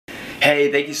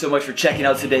Hey, thank you so much for checking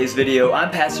out today's video.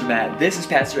 I'm Pastor Matt, this is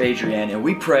Pastor Adrienne, and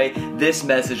we pray this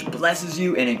message blesses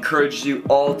you and encourages you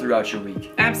all throughout your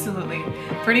week. Absolutely.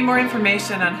 For any more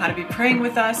information on how to be praying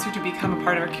with us or to become a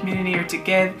part of our community or to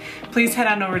give, please head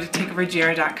on over to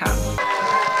takeovergr.com.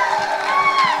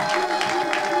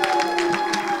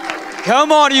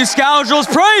 Come on, you scoundrels,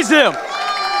 praise him!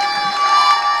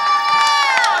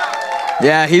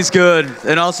 Yeah, he's good.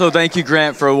 And also thank you,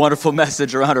 Grant, for a wonderful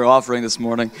message around our offering this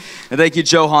morning. And thank you,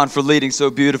 Johan, for leading so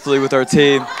beautifully with our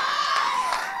team.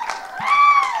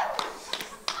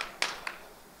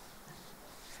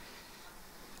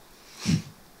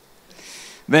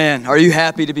 Man, are you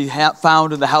happy to be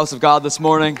found in the house of God this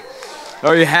morning?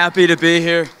 Are you happy to be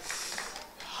here?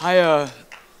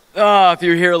 If you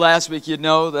were here last week, you'd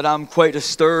know that I'm quite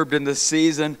disturbed in this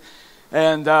season.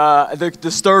 And the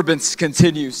disturbance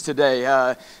continues today.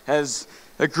 As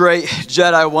a great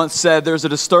Jedi once said, there's a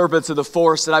disturbance in the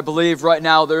Force, and I believe right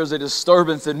now there's a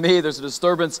disturbance in me. There's a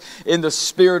disturbance in the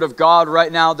Spirit of God right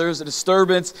now. There's a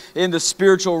disturbance in the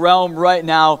spiritual realm right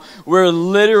now, where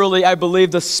literally I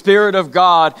believe the Spirit of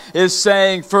God is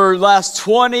saying for the last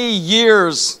 20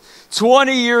 years,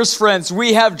 friends,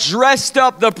 we have dressed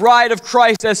up the bride of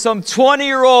Christ as some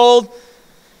 20-year-old,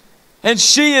 and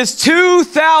she is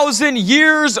 2,000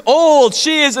 years old.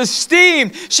 She is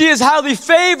esteemed. She is highly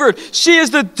favored. She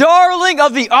is the darling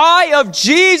of the eye of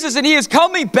Jesus. And he is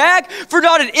coming back for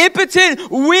not an impotent,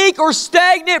 weak, or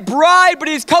stagnant bride, but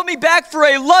he's coming back for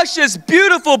a luscious,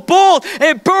 beautiful, bold,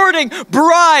 and burning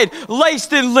bride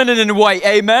laced in linen and white.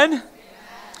 Amen?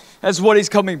 That's what he's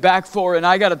coming back for. And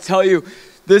I got to tell you,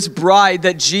 this bride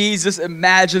that Jesus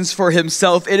imagines for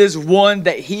himself, it is one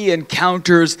that he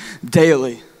encounters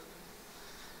daily.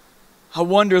 I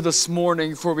wonder this morning,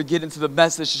 before we get into the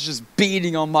message, it's just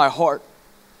beating on my heart.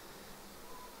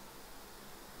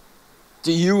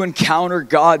 Do you encounter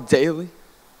God daily?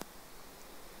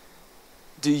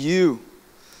 Do you?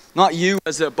 Not you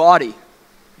as a body,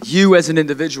 you as an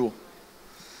individual.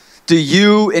 Do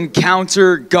you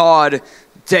encounter God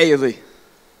daily?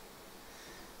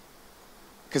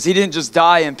 Because he didn't just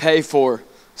die and pay for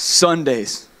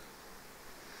Sundays.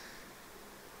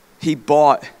 He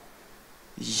bought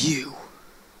you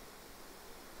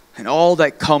and all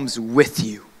that comes with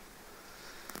you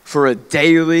for a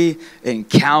daily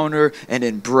encounter and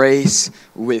embrace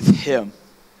with him.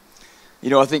 You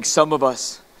know, I think some of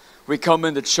us, we come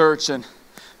into church and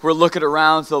we're looking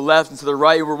around to the left and to the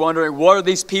right, and we're wondering, what are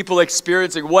these people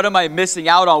experiencing? What am I missing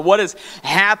out on? What is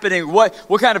happening? What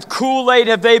kind of Kool-Aid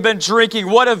have they been drinking?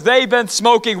 What have they been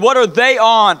smoking? What are they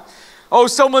on? Oh,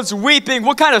 someone's weeping.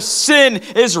 What kind of sin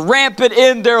is rampant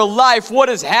in their life? What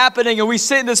is happening? And we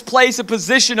sit in this place, a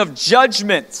position of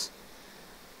judgment.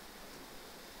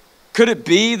 Could it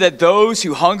be that those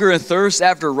who hunger and thirst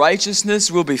after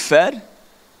righteousness will be fed?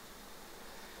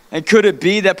 And could it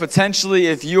be that potentially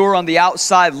if you're on the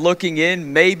outside looking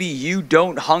in, maybe you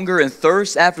don't hunger and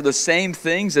thirst after the same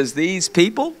things as these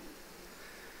people?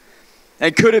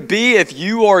 And could it be if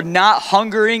you are not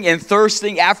hungering and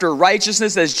thirsting after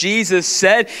righteousness, as Jesus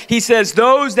said? He says,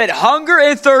 those that hunger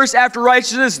and thirst after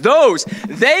righteousness,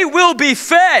 they will be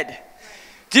fed.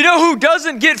 Do you know who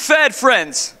doesn't get fed,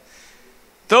 friends?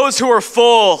 Those who are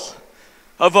full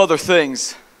of other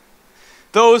things.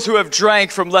 Those who have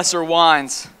drank from lesser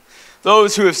wines.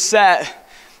 Those who have sat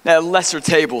at lesser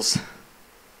tables.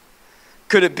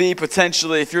 Could it be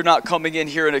potentially, if you're not coming in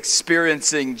here and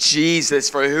experiencing Jesus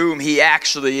for whom he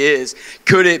actually is,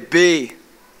 could it be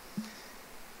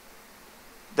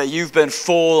that you've been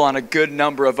full on a good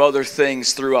number of other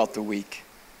things throughout the week?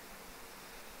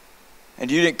 And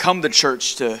you didn't come to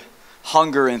church to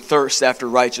hunger and thirst after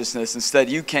righteousness. Instead,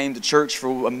 you came to church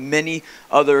for many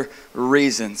other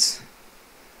reasons.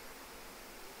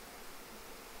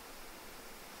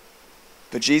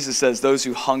 But Jesus says those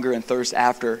who hunger and thirst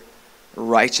after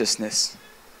righteousness,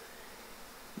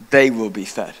 they will be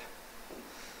fed.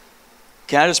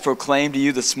 Can I just proclaim to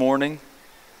you this morning,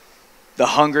 the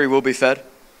hungry will be fed.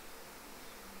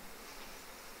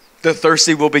 The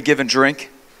thirsty will be given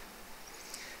drink.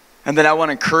 And then I want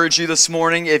to encourage you this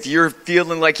morning, if you're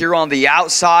feeling like you're on the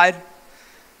outside,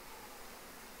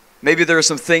 maybe there are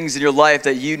some things in your life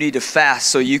that you need to fast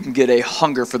so you can get a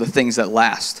hunger for the things that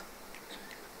last.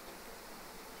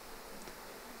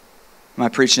 Am I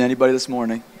preaching to anybody this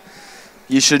morning?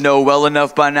 You should know well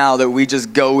enough by now that we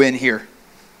just go in here.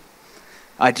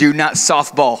 I do not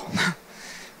softball.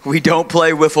 We don't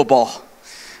play wiffle ball.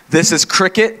 This is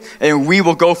cricket, and we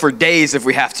will go for days if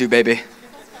we have to, baby.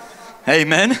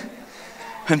 Amen?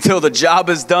 Until the job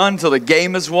is done, until the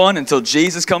game is won, until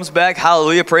Jesus comes back.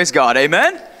 Hallelujah, praise God.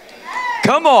 Amen?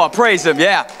 Come on, praise him,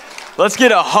 yeah. Let's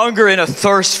get a hunger and a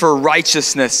thirst for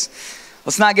righteousness.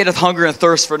 Let's not get a hunger and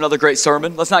thirst for another great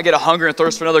sermon. Let's not get a hunger and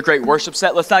thirst for another great worship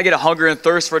set. Let's not get a hunger and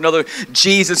thirst for another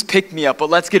Jesus pick-me-up.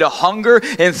 But let's get a hunger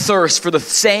and thirst for the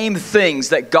same things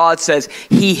that God says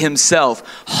he himself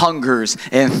hungers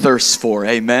and thirsts for.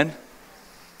 Amen?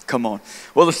 Come on.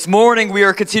 Well, this morning we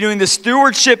are continuing the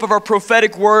stewardship of our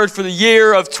prophetic word for the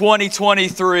year of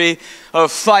 2023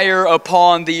 of fire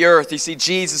upon the earth. You see,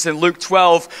 Jesus in Luke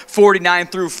 12:49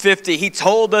 through 50, he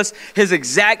told us his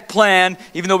exact plan,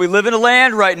 even though we live in a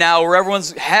land right now where everyone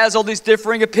has all these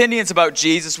differing opinions about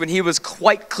Jesus, when he was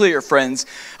quite clear, friends,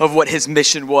 of what his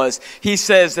mission was. He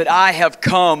says that I have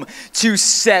come to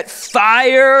set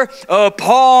fire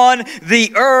upon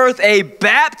the earth, a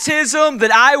baptism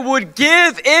that I would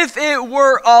give if it were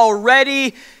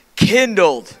already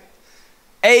kindled.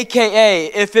 AKA,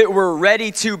 if it were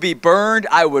ready to be burned,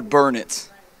 I would burn it.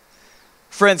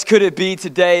 Friends, could it be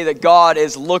today that God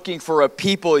is looking for a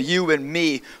people, you and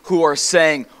me, who are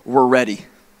saying, we're ready.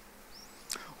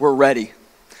 We're ready.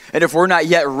 And if we're not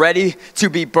yet ready to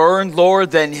be burned,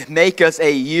 Lord, then make us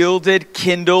a yielded,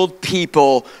 kindled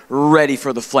people ready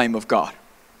for the flame of God.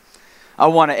 I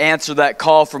want to answer that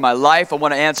call for my life. I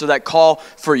want to answer that call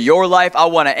for your life. I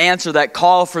want to answer that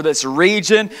call for this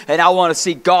region. And I want to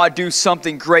see God do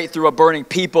something great through a burning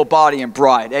people, body, and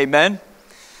bride. Amen?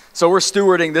 So we're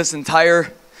stewarding this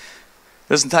entire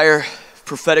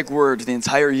prophetic word the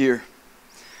entire year.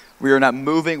 We are not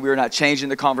moving. We are not changing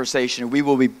the conversation. We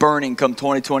will be burning come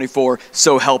 2024.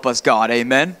 So help us God.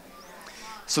 Amen?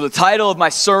 So the title of my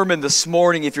sermon this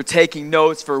morning, if you're taking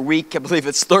notes for week, I believe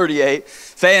it's 38.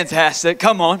 Fantastic.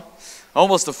 Come on.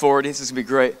 Almost to 40. This is going to be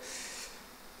great.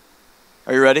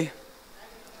 Are you ready?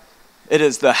 It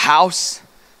is the house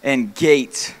and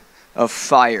gate of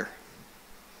fire.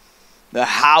 The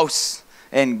house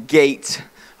and gate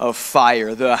of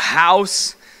fire. The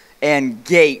house and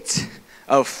gate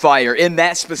of fire. In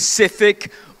that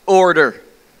specific order.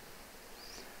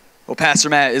 Well, Pastor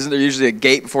Matt, isn't there usually a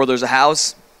gate before there's a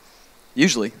house?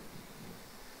 Usually.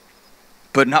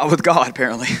 But not with God,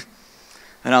 apparently.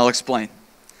 And I'll explain.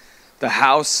 The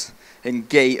house and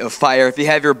gate of fire. If you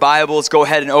have your Bibles, go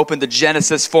ahead and open to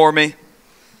Genesis for me.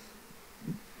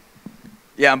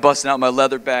 Yeah, I'm busting out my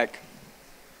leather back.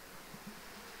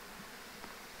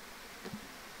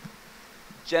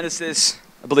 Genesis,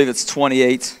 I believe it's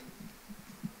 28.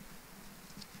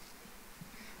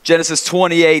 Genesis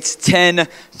 28, 10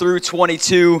 through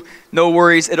 22. No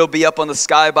worries, it'll be up on the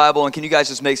Sky Bible. And can you guys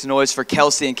just make some noise for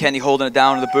Kelsey and Kenny holding it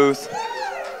down in the booth?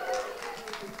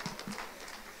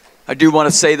 I do want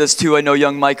to say this too. I know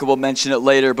young Michael will mention it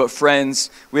later, but friends,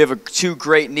 we have two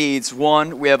great needs.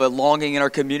 One, we have a longing in our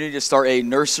community to start a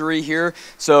nursery here.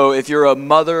 So if you're a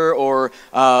mother or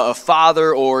a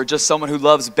father or just someone who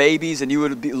loves babies and you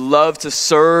would love to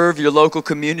serve your local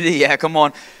community, yeah, come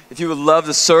on. If you would love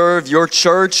to serve your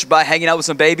church by hanging out with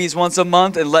some babies once a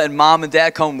month and letting mom and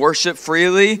dad come worship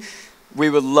freely, we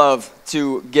would love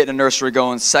to get a nursery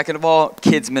going. Second of all,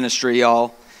 kids ministry,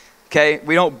 y'all. Okay,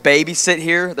 we don't babysit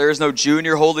here. There is no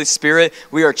junior Holy Spirit.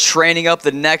 We are training up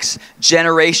the next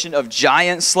generation of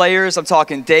giant slayers. I'm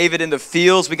talking David in the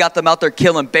fields. We got them out there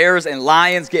killing bears and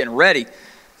lions, getting ready.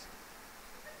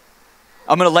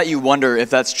 I'm going to let you wonder if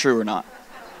that's true or not.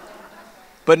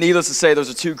 But needless to say, those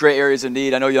are two great areas of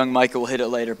need. I know young Michael will hit it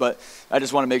later, but I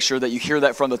just want to make sure that you hear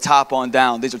that from the top on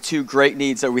down. These are two great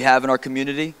needs that we have in our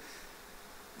community.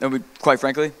 And we, quite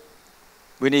frankly,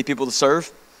 we need people to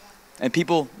serve. And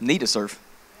people need to serve.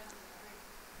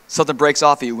 Something breaks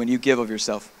off of you when you give of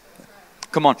yourself.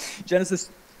 Come on. Genesis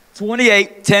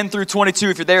 28, 10 through 22.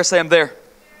 If you're there, say I'm there.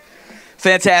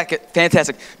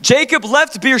 Fantastic. Jacob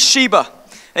left Beersheba,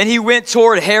 and he went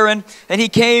toward Haran, and he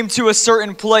came to a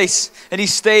certain place, and he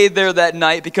stayed there that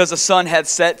night because the sun had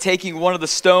set. Taking one of the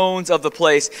stones of the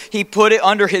place, he put it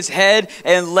under his head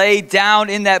and lay down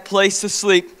in that place to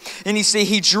sleep. And you see,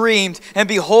 he dreamed, and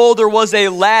behold, there was a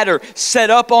ladder set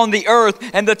up on the earth,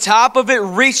 and the top of it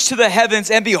reached to the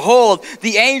heavens. And behold,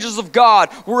 the angels of God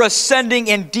were ascending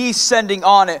and descending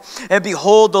on it. And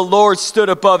behold, the Lord stood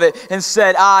above it and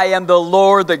said, I am the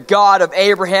Lord, the God of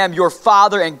Abraham, your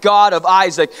father, and God of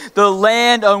Isaac. The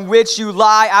land on which you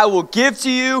lie, I will give to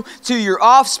you, to your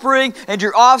offspring, and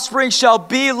your offspring shall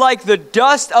be like the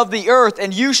dust of the earth,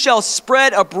 and you shall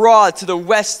spread abroad to the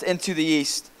west and to the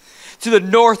east, to the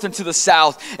north and to the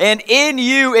south. And in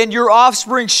you and your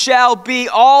offspring shall be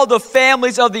all the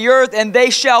families of the earth, and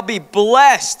they shall be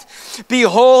blessed.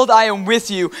 Behold, I am with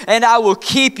you, and I will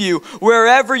keep you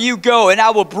wherever you go, and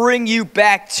I will bring you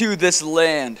back to this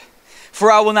land.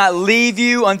 for I will not leave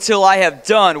you until I have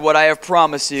done what I have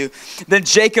promised you. Then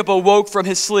Jacob awoke from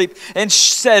his sleep and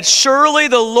said, surely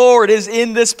the Lord is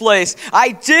in this place.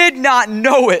 I did not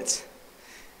know it.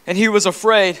 And he was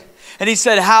afraid. And he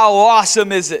said, how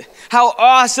awesome is it? How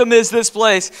awesome is this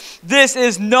place? This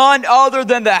is none other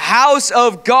than the house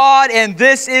of God, and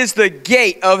this is the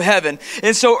gate of heaven.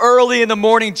 And so early in the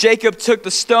morning, Jacob took the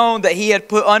stone that he had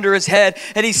put under his head,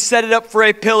 and he set it up for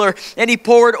a pillar, and he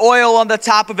poured oil on the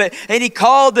top of it, and he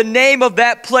called the name of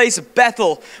that place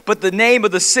Bethel, but the name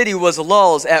of the city was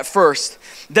Luz at first.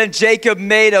 Then Jacob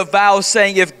made a vow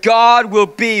saying, if God will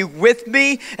be with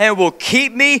me and will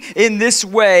keep me in this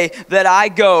way that I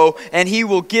go, and he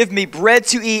will give me bread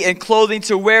to eat and clothing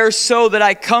to wear so that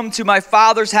I come to my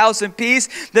father's house in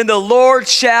peace, then the Lord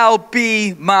shall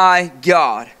be my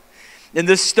God. And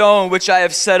this stone which I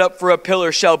have set up for a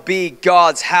pillar shall be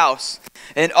God's house.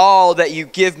 And all that you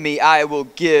give me, I will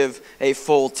give a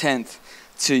full tenth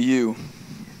to you.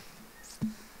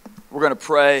 We're going to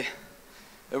pray.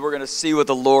 And we're going to see what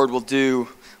the Lord will do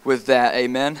with that.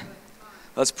 Amen.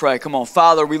 Let's pray. Come on.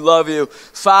 Father, we love you.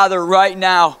 Father, right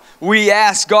now, we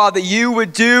ask, God, that you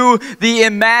would do the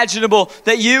imaginable,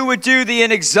 that you would do the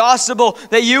inexhaustible,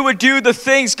 that you would do the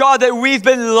things, God, that we've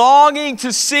been longing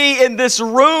to see in this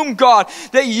room, God,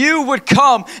 that you would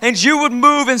come and you would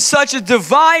move in such a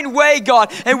divine way,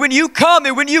 God. And when you come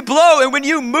and when you blow and when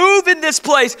you move in this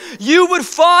place, you would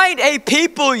find a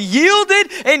people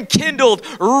yielded and kindled,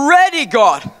 ready,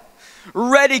 God.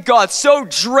 Ready, God, so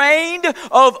drained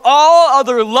of all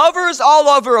other lovers, all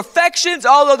other affections,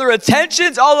 all other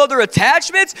attentions, all other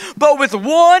attachments, but with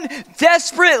one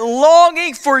desperate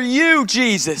longing for you,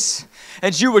 Jesus.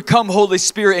 And you would come, Holy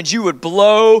Spirit, and you would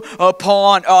blow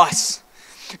upon us.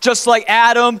 Just like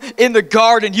Adam in the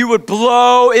garden, you would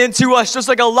blow into us. Just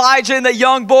like Elijah and that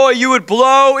young boy, you would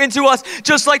blow into us.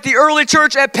 Just like the early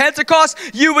church at Pentecost,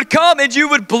 you would come and you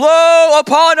would blow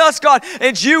upon us, God,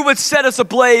 and you would set us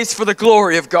ablaze for the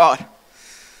glory of God.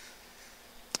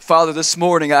 Father, this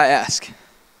morning I ask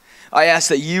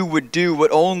that you would do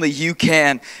what only you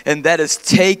can, and that is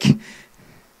take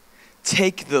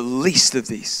the least of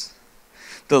these,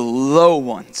 the low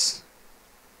ones,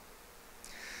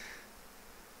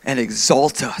 and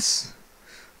exalt us.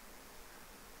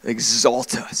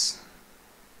 Exalt us.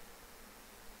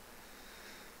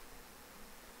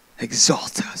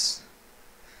 Exalt us.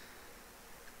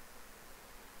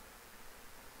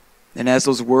 And as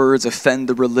those words offend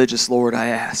the religious, Lord, I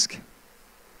ask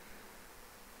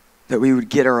that we would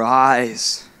get our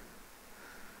eyes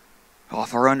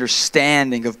off our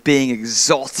understanding of being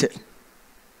exalted,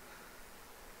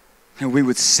 and we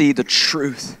would see the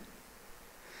truth.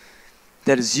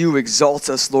 That as you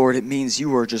exalt us, Lord, it means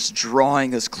you are just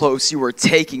drawing us close. You are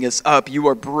taking us up. You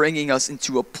are bringing us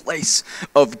into a place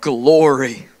of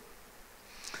glory.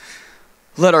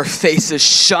 Let our faces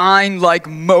shine like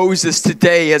Moses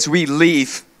today as we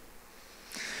leave.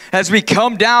 As we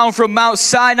come down from Mount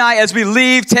Sinai, as we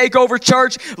leave Takeover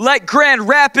Church, let Grand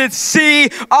Rapids see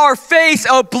our face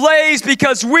ablaze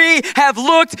because we have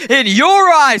looked in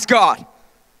your eyes, God.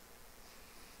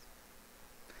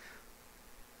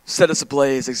 Set us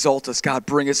ablaze, exalt us, God,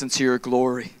 bring us into your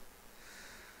glory.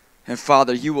 And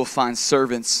Father, you will find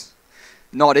servants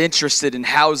not interested in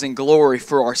housing glory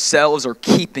for ourselves or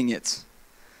keeping it,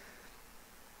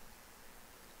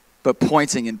 but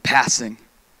pointing and passing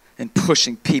and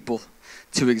pushing people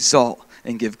to exalt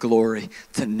and give glory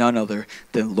to none other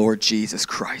than Lord Jesus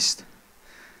Christ.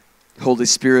 Holy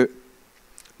Spirit,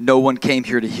 no one came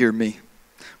here to hear me.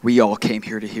 We all came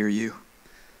here to hear you.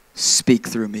 Speak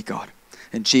through me, God.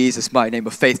 In Jesus' mighty name, a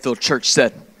faith-filled church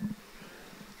said.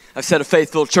 I've said a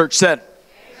faith-filled church said.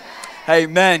 Amen.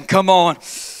 Amen. Come on.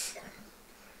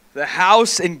 The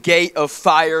house and gate of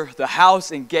fire. The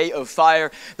house and gate of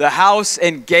fire. The house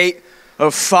and gate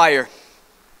of fire.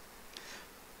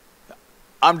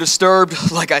 I'm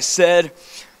disturbed, like I said,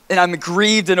 and I'm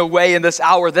grieved in a way in this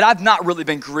hour that I've not really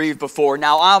been grieved before.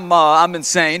 Now, I'm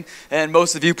insane, and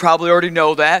most of you probably already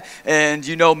know that. And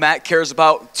you know Matt cares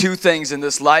about two things in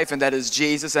this life, and that is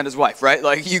Jesus and his wife, right?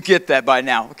 Like, you get that by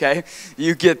now, okay?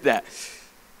 You get that.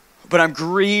 But I'm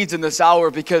grieved in this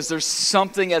hour because there's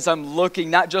something as I'm looking,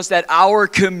 not just at our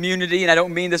community, and I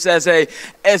don't mean this as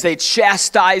a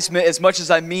chastisement as much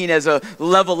as I mean as a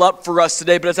level up for us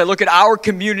today, but as I look at our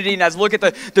community and as I look at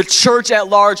the church at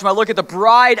large, when I look at the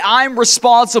bride I'm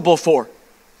responsible for.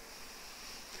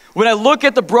 When I look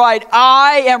at the bride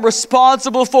I am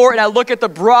responsible for, and I look at the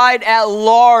bride at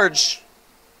large,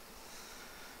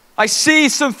 I see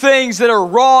some things that are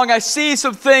wrong. I see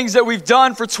some things that we've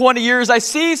done for 20 years. I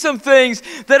see some things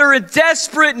that are in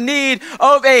desperate need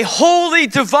of a holy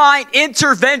divine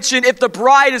intervention if the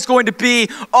bride is going to be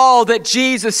all that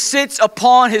Jesus sits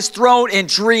upon his throne and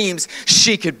dreams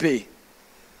she could be.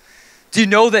 Do you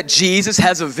know that Jesus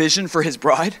has a vision for his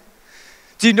bride?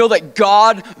 Do you know that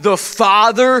God the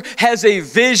Father has a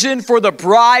vision for the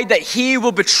bride that he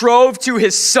will betroth to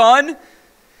his Son?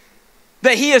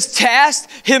 That he has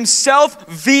tasked himself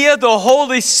via the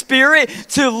Holy Spirit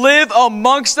to live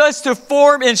amongst us, to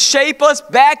form and shape us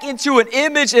back into an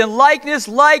image and likeness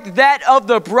like that of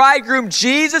the bridegroom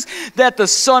Jesus, that the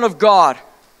Son of God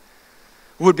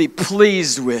would be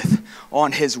pleased with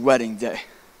on his wedding day.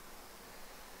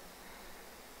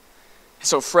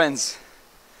 So friends,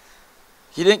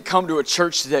 you didn't come to a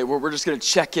church today where we're just going to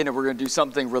check in and we're going to do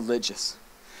something religious.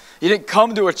 You didn't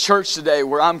come to a church today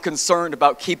where I'm concerned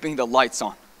about keeping the lights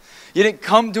on. You didn't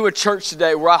come to a church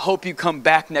today where I hope you come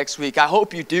back next week. I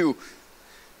hope you do.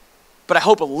 But I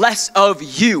hope less of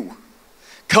you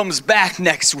comes back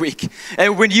next week.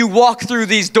 And when you walk through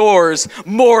these doors,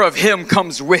 more of him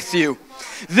comes with you.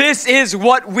 This is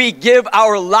what we give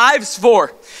our lives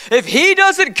for. If he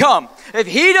doesn't come, if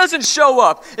he doesn't show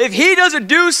up, if he doesn't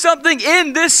do something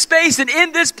in this space and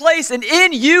in this place and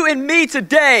in you and me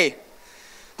today,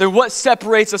 then what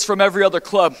separates us from every other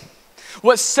club?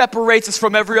 What separates us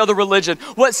from every other religion?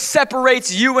 What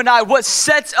separates you and I? What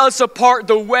sets us apart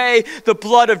the way the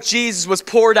blood of Jesus was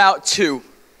poured out too?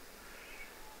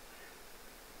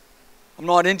 I'm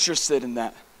not interested in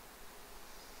that.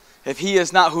 If he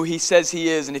is not who he says he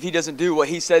is, and if he doesn't do what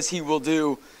he says he will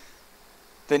do,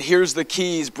 then here's the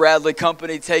keys, Bradley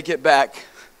Company, take it back.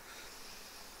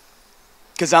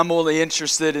 Because I'm only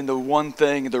interested in the one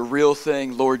thing, the real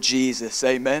thing, Lord Jesus.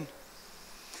 Amen.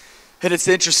 And it's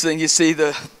interesting, you see,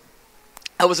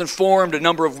 I was informed a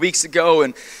number of weeks ago,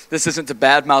 and this isn't to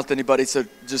badmouth anybody, so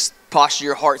just posture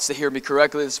your hearts to hear me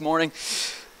correctly this morning.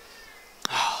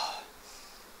 I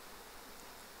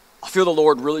feel the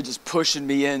Lord really just pushing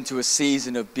me into a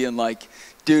season of being like,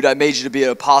 dude, I made you to be an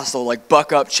apostle, like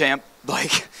buck up, champ.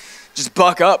 Like, just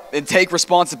buck up and take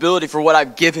responsibility for what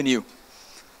I've given you.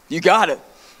 You got it.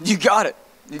 You got it.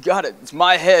 You got it. It's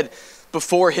my head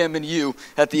before him and you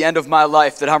at the end of my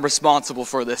life that I'm responsible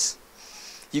for this.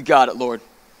 You got it, Lord.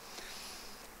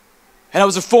 And I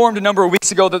was informed a number of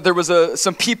weeks ago that there was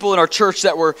some people in our church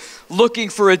that were looking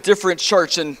for a different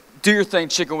church. And do your thing,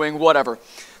 chicken wing, whatever.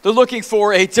 They're looking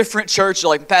for a different church. They're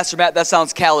like, Pastor Matt, that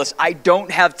sounds callous. I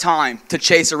don't have time to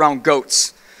chase around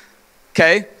goats.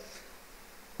 Okay?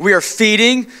 We are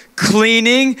feeding,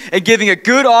 cleaning, and giving a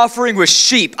good offering with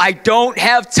sheep. I don't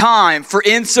have time for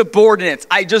insubordinates.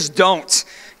 I just don't.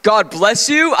 God bless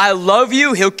you. I love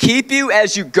you. He'll keep you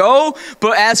as you go.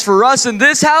 But as for us in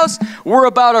this house, we're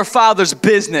about our Father's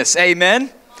business. Amen.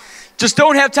 Just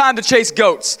don't have time to chase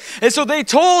goats. And so they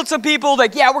told some people,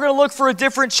 like, yeah, we're going to look for a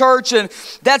different church, and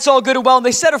that's all good and well. And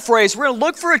they said a phrase, we're going to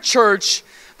look for a church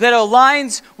that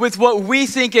aligns with what we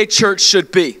think a church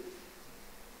should be.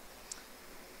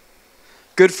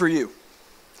 Good for you.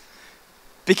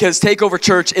 Because Takeover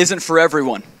Church isn't for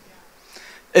everyone.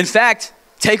 In fact,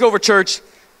 Takeover Church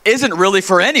isn't really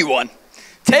for anyone.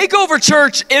 Takeover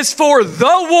Church is for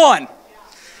the one.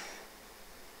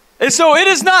 And so it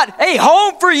is not a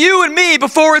home for you and me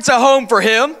before it's a home for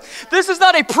him. This is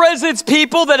not a presence,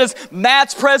 people, that is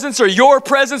Matt's presence or your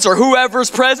presence or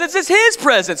whoever's presence. It's his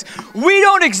presence. We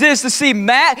don't exist to see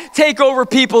Matt take over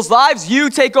people's lives. You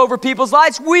take over people's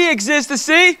lives. We exist to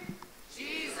see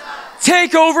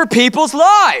take over people's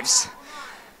lives.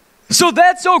 So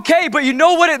that's okay, but you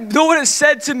know what it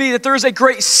said to me? That there's a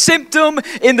great symptom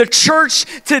in the church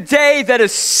today that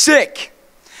is sick,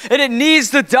 and it needs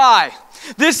to die.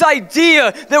 This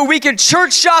idea that we can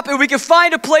church shop and we can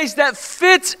find a place that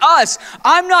fits us.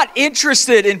 I'm not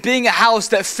interested in being a house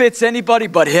that fits anybody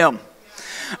but him.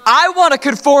 I want to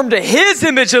conform to his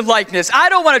image and likeness. I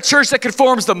don't want a church that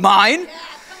conforms to mine.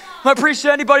 Am I preaching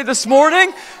to anybody this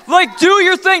morning? Like, do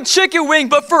your thing, chicken wing.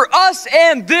 But for us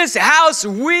and this house,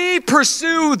 we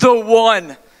pursue the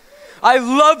one. I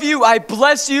love you. I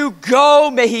bless you. Go.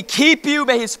 May he keep you.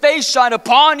 May his face shine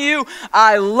upon you.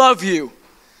 I love you.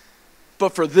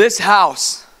 But for this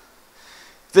house,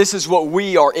 this is what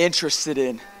we are interested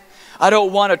in. I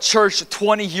don't want a church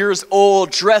 20 years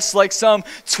old, dressed like some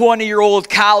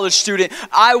 20-year-old college student.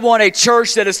 I want a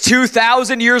church that is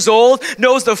 2,000 years old,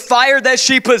 knows the fire that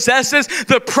she possesses,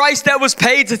 the price that was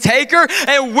paid to take her,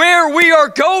 and where we are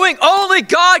going, only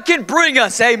God can bring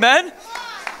us. Amen?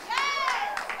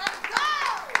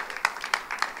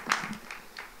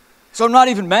 So I'm not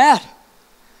even mad.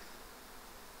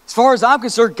 As far as I'm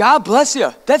concerned, God bless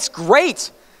you. That's great.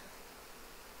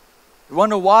 You want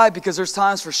to know why? Because there's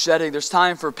times for shedding. There's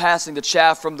time for passing the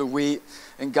chaff from the wheat.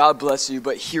 And God bless you.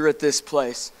 But here at this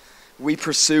place, we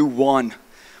pursue one.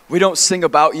 We don't sing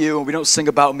about you and we don't sing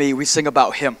about me. We sing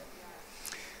about him.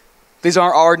 These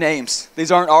aren't our names. These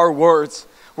aren't our words.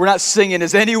 We're not singing,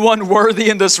 is anyone worthy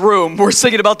in this room? We're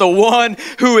singing about the one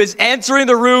who is entering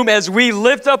the room as we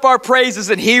lift up our praises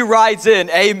and he rides in.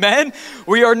 Amen?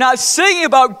 We are not singing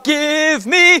about, give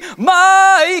me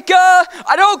Micah.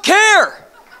 I don't care.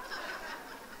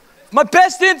 My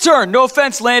best intern. No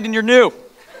offense, Landon, you're new.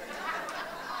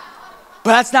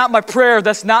 But that's not my prayer.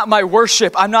 That's not my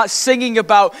worship. I'm not singing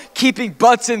about keeping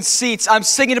butts in seats. I'm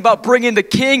singing about bringing the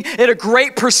king in a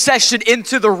great procession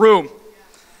into the room.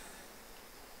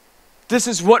 This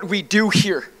is what we do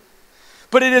here.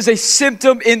 But it is a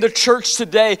symptom in the church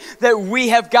today that we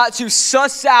have got to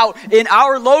suss out in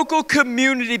our local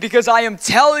community, because I am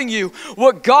telling you,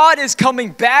 what God is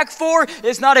coming back for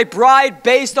is not a bride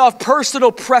based off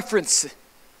personal preference,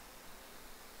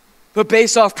 but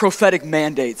based off prophetic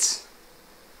mandates.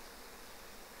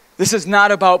 This is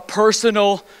not about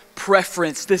personal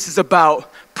preference. This is about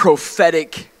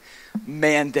prophetic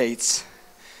mandates.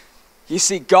 You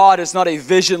see, God is not a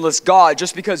visionless God.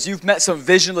 Just because you've met some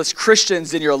visionless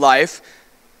Christians in your life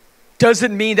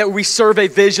doesn't mean that we serve a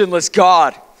visionless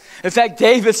God. In fact,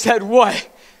 David said, what?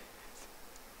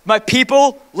 My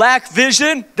people lack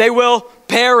vision, they will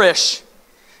perish.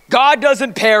 God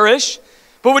doesn't perish.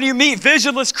 But when you meet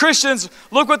visionless Christians,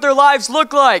 look what their lives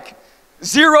look like.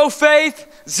 Zero faith,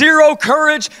 zero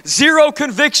courage, zero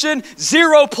conviction,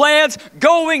 zero plans,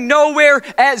 going nowhere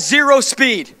at zero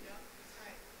speed.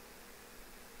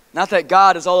 Not that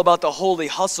God is all about the holy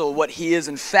hustle. What he is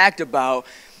in fact about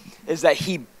is that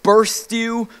he birthed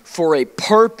you for a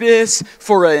purpose,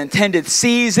 for an intended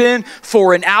season,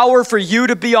 for an hour for you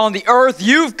to be on the earth.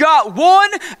 You've got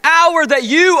 1 hour that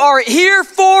you are here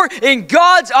for in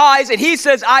God's eyes. And he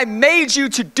says, I made you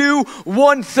to do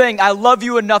one thing. I love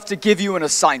you enough to give you an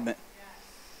assignment.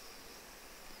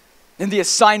 And the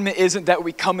assignment isn't that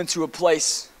we come into a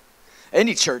place,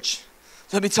 any church.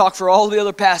 Let me talk for all the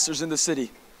other pastors in the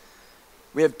city.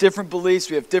 We have different beliefs.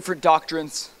 We have different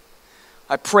doctrines.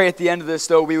 I pray at the end of this,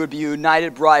 though, we would be a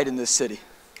united bride in this city.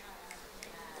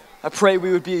 I pray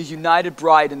we would be a united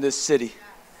bride in this city.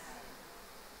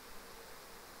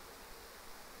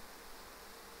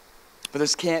 But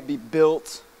this can't be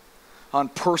built on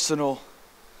personal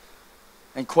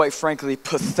and, quite frankly,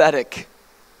 pathetic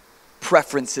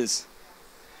preferences.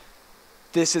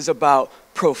 This is about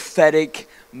prophetic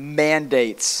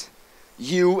mandates.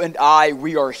 You and I,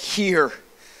 we are here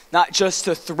not just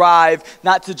to thrive,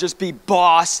 not to just be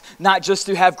boss, not just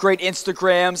to have great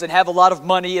Instagrams and have a lot of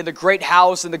money and the great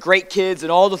house and the great kids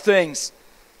and all the things.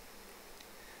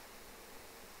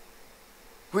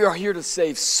 We are here to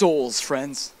save souls,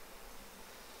 friends.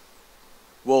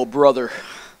 Well, brother,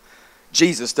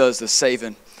 Jesus does the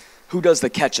saving. Who does the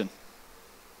catching?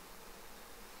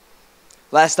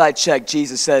 Last I checked,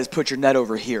 Jesus says, put your net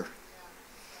over here.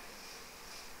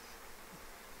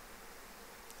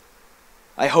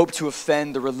 I hope to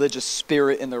offend the religious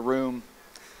spirit in the room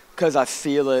because I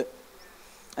feel it.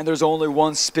 And there's only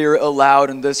one spirit allowed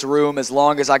in this room as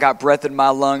long as I got breath in my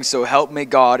lungs. So help me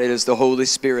God, it is the Holy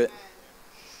Spirit.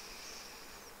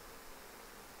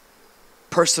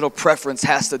 Personal preference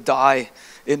has to die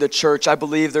in the church. I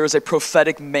believe there is a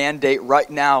prophetic mandate right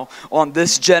now on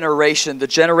this generation, the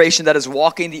generation that is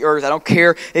walking the earth. I don't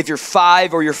care if you're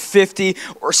 5 or you're 50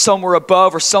 or somewhere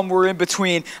above or somewhere in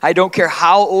between. I don't care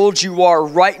how old you are.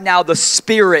 Right now, the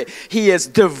Spirit, he is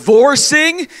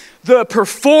divorcing the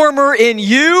performer in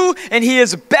you, and he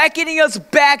is beckoning us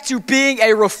back to being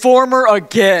a reformer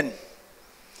again.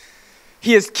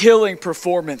 He is killing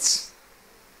performance.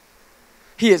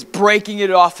 He is breaking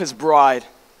it off his bride.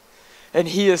 And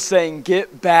he is saying,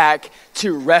 get back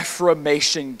to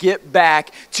reformation. Get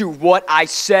back to what I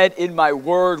said in my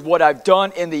word. What I've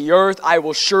done in the earth, I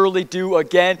will surely do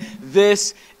again.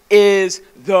 This is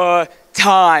the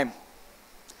time.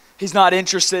 He's not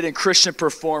interested in Christian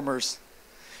performers.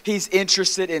 He's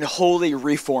interested in holy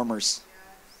reformers.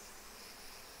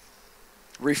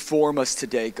 Reform us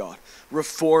today, God.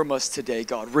 Reform us today,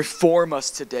 God. Reform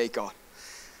us today, God.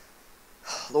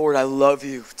 Lord, I love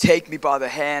you. Take me by the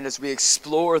hand as we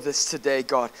explore this today,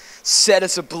 God. Set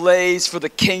us ablaze for the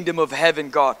kingdom of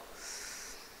heaven, God.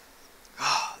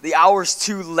 The hour's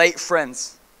too late,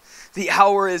 friends. The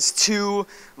hour is too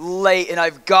late, and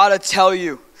I've got to tell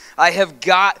you, I have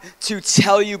got to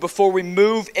tell you before we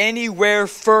move anywhere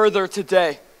further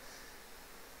today.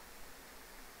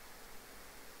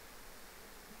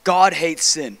 God hates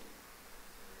sin.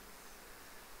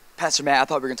 Pastor Matt, I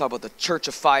thought we were going to talk about the church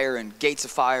of fire and gates of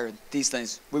fire and these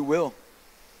things. We will.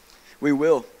 We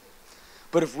will.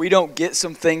 But if we don't get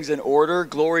some things in order,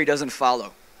 glory doesn't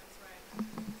follow.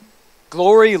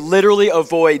 Glory literally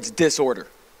avoids disorder.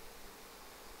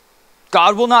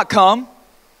 God will not come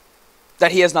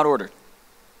that he has not ordered.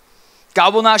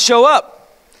 God will not show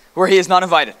up where he is not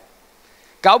invited.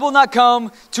 God will not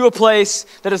come to a place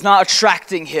that is not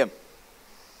attracting him.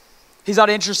 He's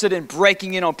not interested in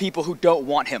breaking in on people who don't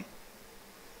want him.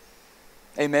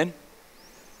 Amen?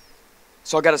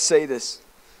 So I got to say this.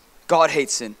 God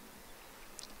hates sin.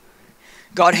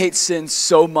 God hates sin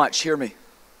so much, hear me.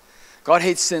 God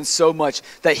hates sin so much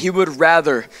that he would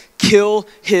rather kill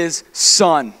his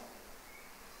son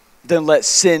than let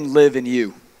sin live in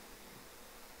you.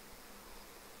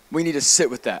 We need to sit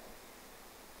with that.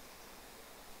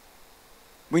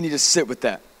 We need to sit with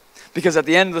that. Because at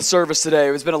the end of the service today,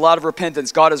 there's been a lot of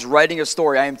repentance. God is writing a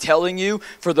story. I am telling you,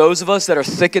 for those of us that are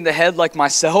thick in the head like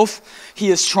myself, he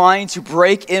is trying to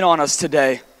break in on us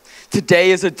today.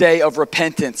 Today is a day of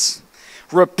repentance.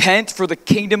 Repent, for the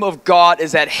kingdom of God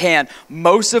is at hand.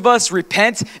 Most of us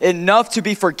repent enough to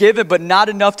be forgiven, but not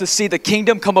enough to see the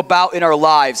kingdom come about in our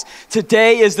lives.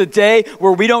 Today is the day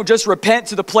where we don't just repent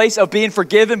to the place of being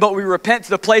forgiven, but we repent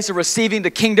to the place of receiving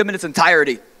the kingdom in its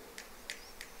entirety.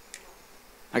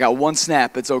 I got one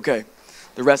snap, it's okay.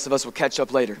 The rest of us will catch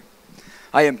up later.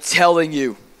 I am telling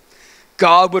you,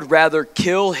 God would rather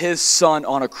kill his son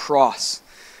on a cross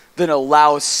than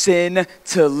allow sin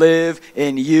to live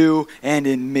in you and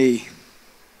in me.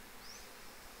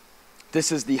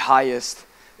 This is the highest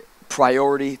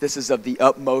priority. This is of the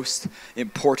utmost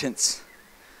importance.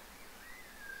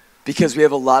 Because we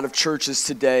have a lot of churches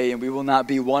today, and we will not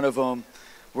be one of them,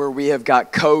 where we have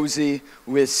got cozy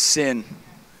with sin.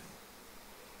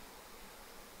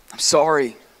 I'm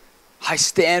sorry. I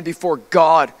stand before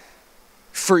God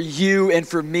for you and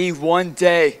for me one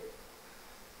day.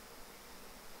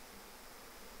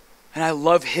 And I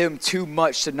love him too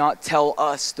much to not tell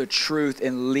us the truth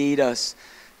and lead us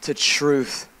to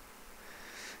truth.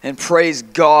 And praise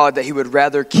God that he would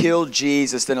rather kill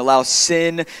Jesus than allow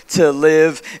sin to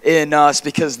live in us,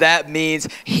 because that means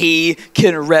he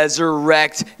can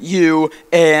resurrect you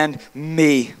and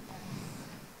me.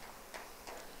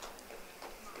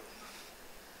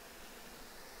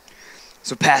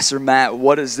 So Pastor Matt,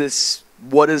 what does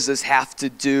this have to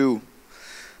do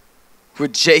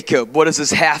with Jacob? What does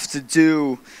this have to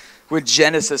do with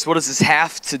Genesis? What does this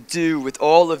have to do with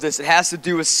all of this? It has to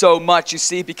do with so much, you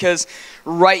see, because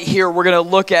right here we're going to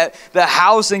look at the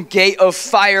house and gate of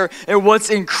fire. And what's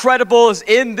incredible is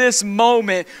in this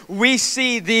moment, we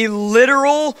see the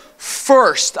literal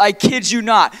first, I kid you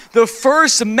not, the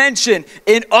first mention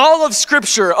in all of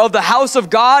Scripture of the house of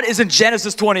God is in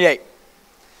Genesis 28.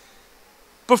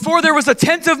 Before there was a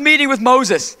tent of meeting with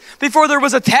Moses, before there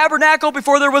was a tabernacle,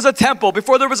 before there was a temple,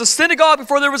 before there was a synagogue,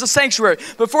 before there was a sanctuary,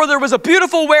 before there was a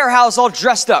beautiful warehouse all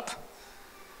dressed up.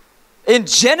 In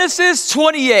Genesis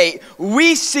 28,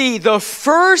 we see the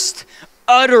first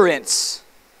utterance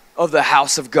of the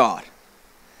house of God.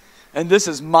 And this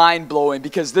is mind-blowing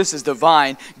because this is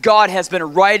divine. God has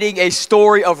been writing a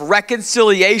story of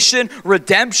reconciliation,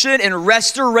 redemption, and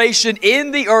restoration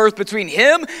in the earth between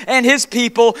him and his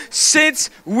people since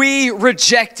we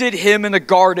rejected him in the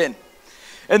garden.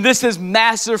 And this is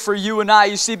massive for you and I,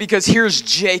 you see, because here's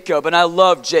Jacob, and I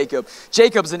love Jacob.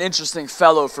 Jacob's an interesting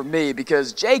fellow for me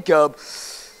because Jacob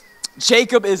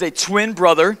is a twin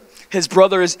brother. His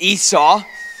brother is Esau.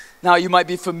 Now, you might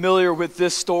be familiar with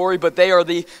this story, but they are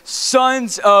the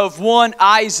sons of one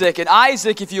Isaac. And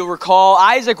Isaac, if you'll recall,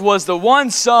 Isaac was the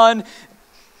one son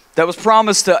that was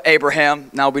promised to Abraham.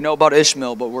 Now, we know about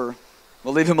Ishmael, but we'll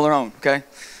leave him alone, okay?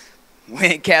 We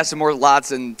ain't casting more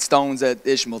lots and stones at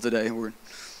Ishmael today.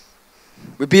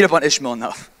 We beat up on Ishmael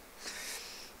enough.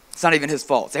 It's not even his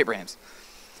fault. It's Abraham's.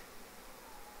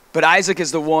 But Isaac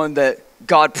is the one that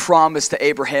God promised to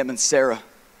Abraham and Sarah.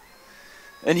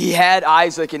 And he had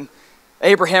Isaac, and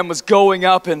Abraham was going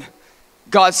up, and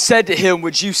God said to him,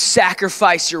 would you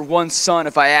sacrifice your one son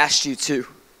if I asked you to?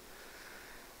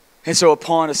 And so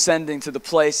upon ascending to the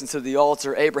place and to the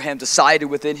altar, Abraham decided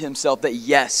within himself that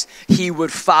yes, he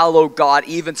would follow God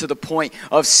even to the point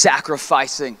of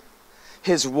sacrificing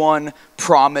his one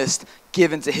promised,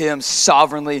 given to him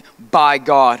sovereignly by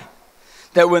God.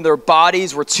 That when their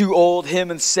bodies were too old,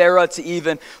 him and Sarah, to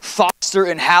even foster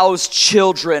and house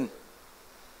children,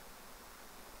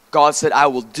 God said, I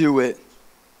will do it.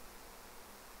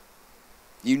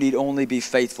 You need only be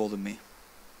faithful to me.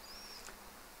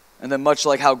 And then much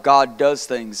like how God does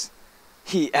things,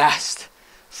 he asked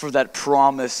for that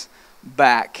promise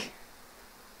back.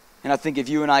 And I think if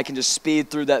you and I can just speed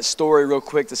through that story real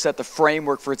quick to set the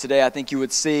framework for today, I think you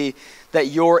would see that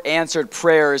your answered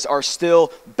prayers are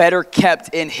still better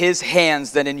kept in his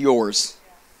hands than in yours.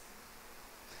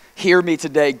 Hear me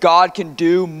today. God can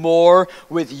do more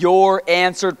with your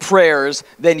answered prayers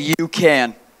than you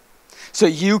can. So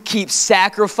you keep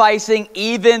sacrificing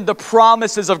even the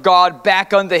promises of God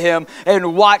back unto him,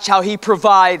 and watch how he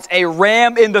provides a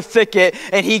ram in the thicket,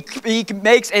 and he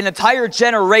makes an entire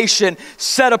generation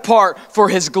set apart for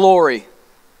his glory.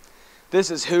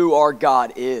 This is who our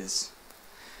God is.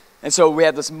 And so we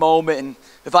have this moment, and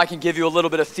if I can give you a little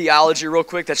bit of theology real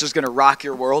quick, that's just going to rock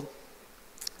your world.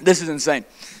 This is insane.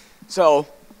 So,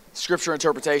 scripture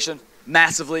interpretation,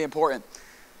 massively important.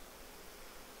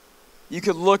 You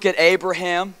could look at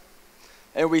Abraham,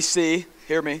 and we see,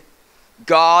 hear me,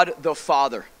 God the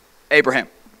Father, Abraham.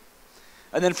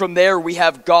 And then from there, we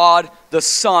have God the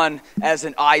Son as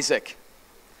in Isaac.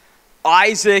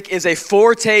 Isaac is a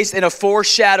foretaste and a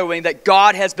foreshadowing that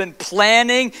God has been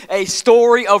planning a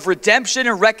story of redemption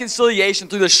and reconciliation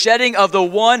through the shedding of the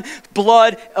one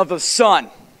blood of the Son.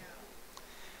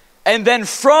 And then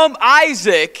from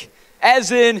Isaac,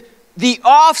 as in the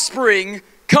offspring,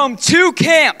 come two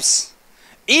camps,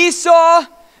 Esau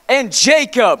and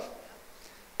Jacob.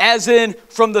 As in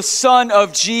from the son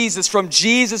of Jesus, from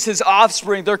Jesus, his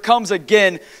offspring, there comes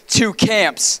again two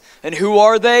camps. And who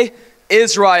are they?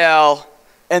 Israel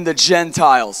and the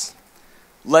Gentiles.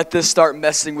 Let this start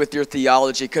messing with your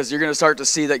theology, because you're going to start to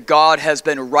see that God has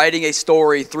been writing a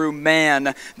story through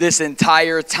man this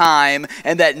entire time,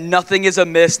 and that nothing is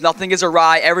amiss, nothing is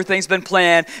awry, everything's been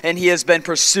planned, and he has been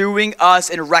pursuing us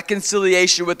in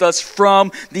reconciliation with us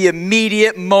from the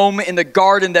immediate moment in the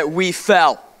garden that we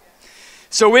fell.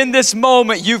 So in this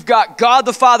moment, you've got God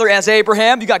the Father as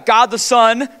Abraham, you got God the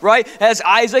Son, right, as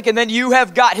Isaac, and then you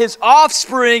have got his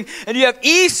offspring, and you have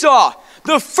Esau,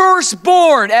 the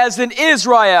firstborn, as in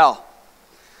Israel.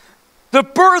 The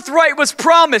birthright was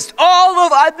promised. All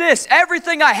of this,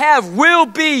 everything I have will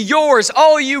be yours.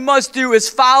 All you must do is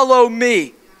follow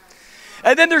me.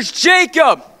 And then there's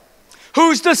Jacob,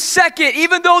 who's the second.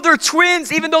 Even though they're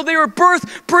twins, even though they were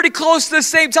birthed pretty close to the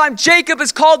same time, Jacob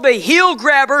is called the heel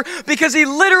grabber because he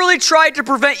literally tried to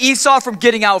prevent Esau from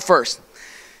getting out first.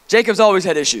 Jacob's always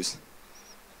had issues,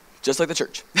 just like the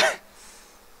church.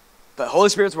 But Holy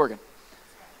Spirit's working.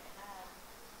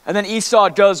 And then Esau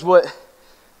does what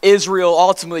Israel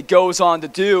ultimately goes on to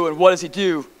do. And what does he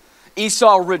do?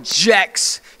 Esau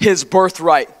rejects his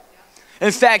birthright.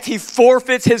 In fact, he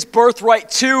forfeits his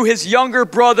birthright to his younger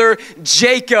brother,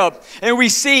 Jacob. And we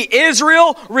see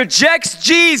Israel rejects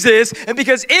Jesus. And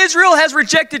because Israel has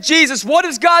rejected Jesus, what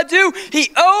does God do? He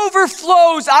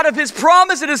overflows out of his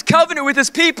promise and his covenant with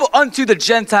his people unto the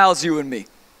Gentiles, you and me.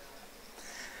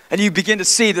 And you begin to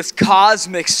see this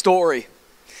cosmic story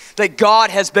that God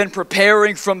has been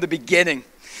preparing from the beginning.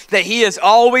 That he has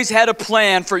always had a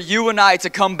plan for you and I to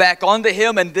come back onto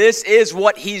him, and this is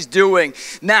what he's doing.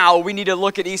 Now, we need to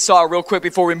look at Esau real quick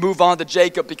before we move on to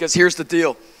Jacob, because here's the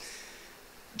deal.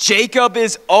 Jacob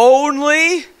is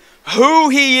only who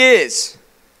he is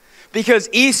because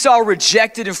Esau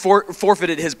rejected and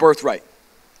forfeited his birthright.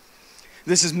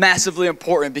 This is massively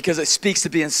important because it speaks to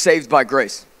being saved by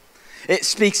grace. It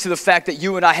speaks to the fact that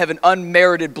you and I have an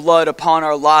unmerited blood upon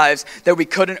our lives that we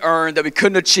couldn't earn, that we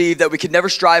couldn't achieve, that we could never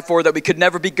strive for, that we could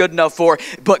never be good enough for,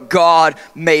 but God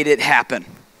made it happen.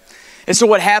 And so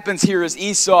what happens here is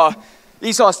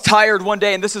Esau's tired one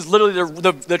day, and this is literally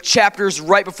the chapters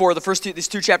right before, these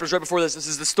two chapters right before this. This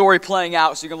is the story playing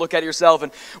out, so you can look at it yourself.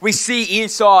 And we see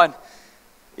Esau, and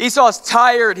Esau's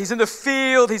tired. He's in the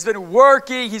field. He's been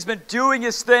working. He's been doing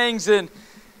his things, and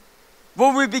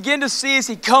what we begin to see is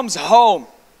he comes home.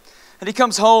 And he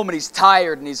comes home and he's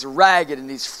tired and he's ragged and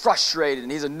he's frustrated and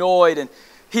he's annoyed and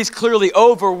he's clearly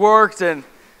overworked and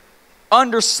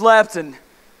underslept and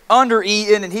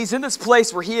undereaten. And he's in this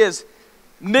place where he has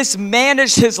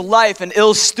mismanaged his life and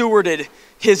ill-stewarded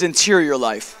his interior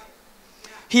life.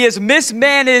 He has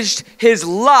mismanaged his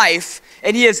life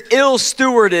and he has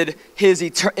ill-stewarded his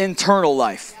internal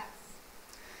life.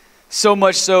 So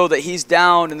much so that he's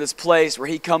down in this place where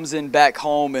he comes in back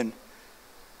home, and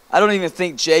I don't even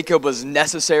think Jacob was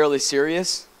necessarily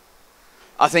serious.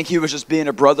 I think he was just being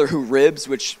a brother who ribs,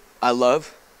 which I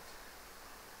love.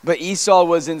 But Esau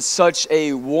was in such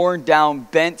a worn down,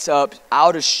 bent up,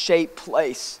 out of shape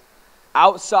place,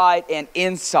 outside and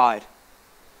inside,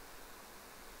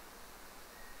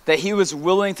 that he was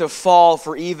willing to fall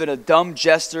for even a dumb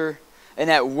gesture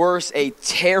and at worst a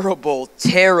terrible,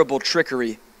 terrible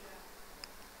trickery.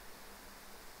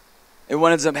 And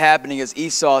what ends up happening is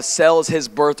Esau sells his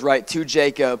birthright to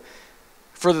Jacob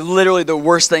for literally the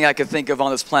worst thing I could think of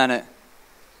on this planet,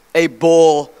 a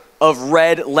bowl of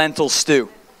red lentil stew.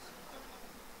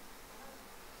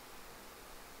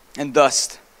 And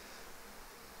thus,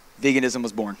 veganism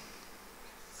was born.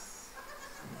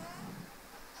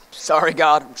 Sorry,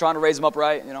 God, I'm trying to raise them up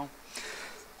right, you know.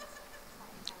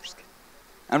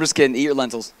 I'm just kidding, eat your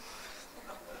lentils.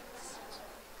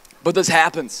 But this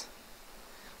happens.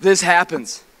 This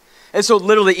happens. And so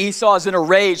literally Esau is in a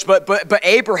rage, but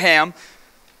Abraham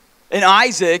and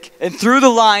Isaac, and through the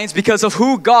lines, because of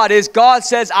who God is, God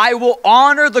says, I will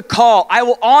honor the call. I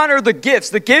will honor the gifts.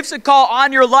 The gifts and call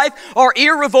on your life are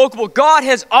irrevocable. God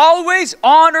has always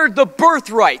honored the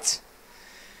birthright.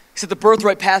 Except the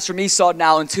birthright passed from Esau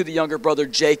now into the younger brother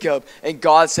Jacob. And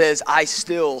God says, I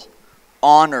still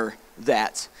honor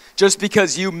that. Just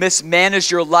because you mismanaged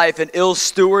your life and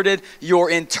ill-stewarded your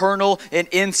internal and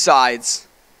insides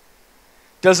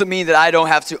doesn't mean that I don't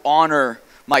have to honor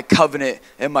my covenant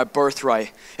and my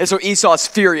birthright. And so Esau's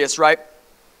furious, right?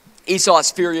 Esau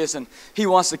is furious and he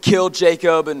wants to kill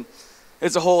Jacob, and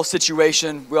it's a whole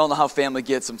situation. We all know how family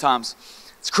gets sometimes.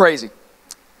 It's crazy.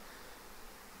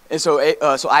 And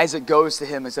so Isaac goes to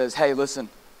him and says, hey, listen,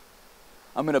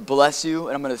 I'm going to bless you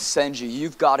and I'm going to send you.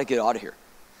 You've got to get out of here.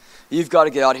 You've got to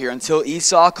get out of here. Until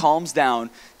Esau calms down,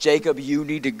 Jacob, you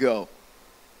need to go.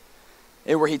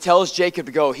 And where he tells Jacob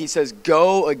to go, he says,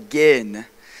 go again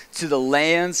to the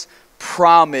lands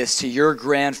promised to your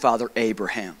grandfather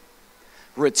Abraham.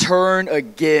 Return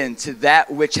again to that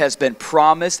which has been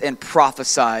promised and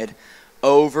prophesied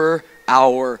over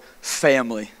our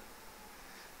family.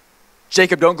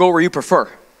 Jacob, don't go where you prefer.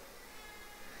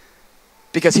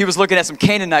 Because he was looking at some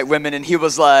Canaanite women and he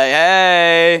was like,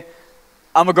 hey,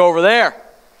 I'm going to go over there.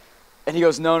 And he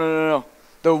goes, no.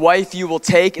 The wife you will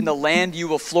take and the land you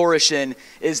will flourish in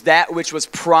is that which was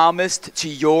promised to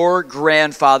your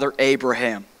grandfather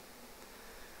Abraham.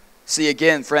 See,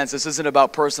 again, friends, this isn't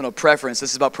about personal preference. This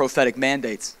is about prophetic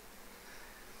mandates.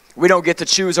 We don't get to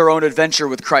choose our own adventure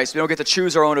with Christ. We don't get to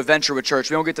choose our own adventure with church.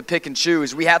 We don't get to pick and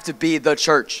choose. We have to be the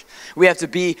church. We have to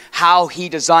be how he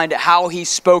designed it, how he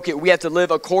spoke it. We have to live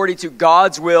according to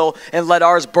God's will and let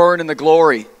ours burn in the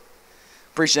glory.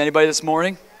 Preaching to anybody this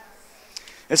morning?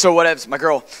 And so what happens, my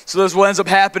girl? So this is what ends up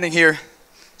happening here.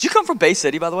 Did you come from Bay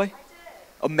City, by the way? I did.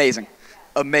 Amazing.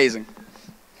 Amazing.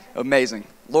 Amazing.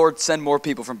 Lord, send more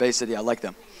people from Bay City. I like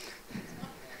them.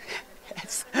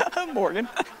 Yes, Morgan.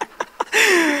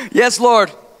 Yes,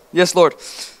 Lord. Yes, Lord.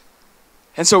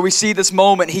 And so we see this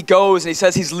moment. He goes and he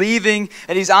says he's leaving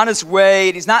and he's on his way.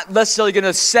 And he's not necessarily going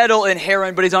to settle in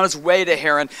Haran, but he's on his way to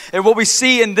Haran. And what we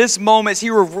see in this moment is he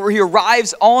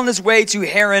arrives on his way to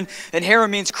Haran. And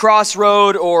Haran means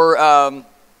crossroad or,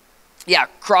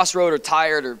 crossroad or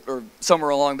tired or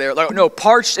somewhere along there. No,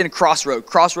 parched and crossroad.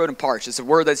 Crossroad and parched. It's a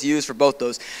word that's used for both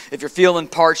those. If you're feeling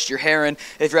parched, you're Haran.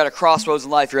 If you're at a crossroads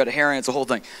in life, you're at a Haran. It's a whole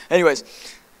thing. Anyways,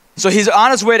 so he's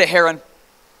on his way to Haran.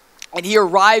 And he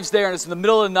arrives there, and it's in the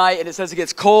middle of the night, and it says it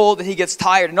gets cold, and he gets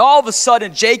tired. And all of a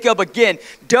sudden, Jacob, again,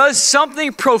 does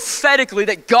something prophetically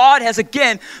that God has,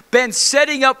 again, been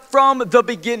setting up from the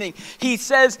beginning. He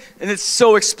says, and it's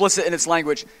so explicit in its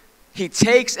language, he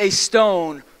takes a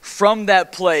stone from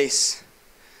that place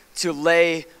to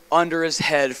lay under his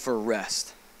head for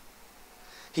rest.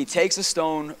 He takes a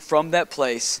stone from that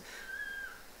place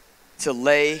to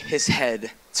lay his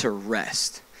head to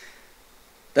rest.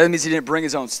 That means he didn't bring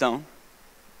his own stone.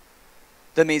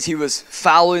 That means he was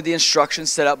following the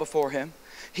instructions set out before him.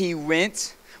 He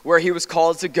went where he was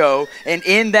called to go, and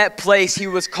in that place he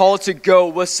was called to go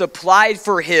was supplied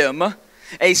for him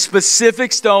a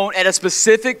specific stone at a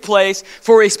specific place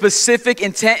for a specific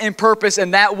intent and purpose,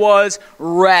 and that was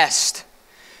rest.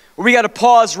 We got to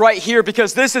pause right here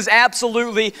because this is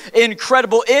absolutely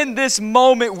incredible. In this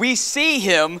moment, we see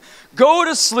him go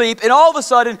to sleep, and all of a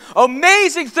sudden,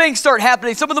 amazing things start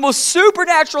happening. Some of the most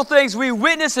supernatural things we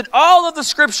witness in all of the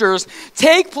scriptures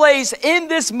take place in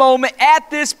this moment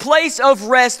at this place of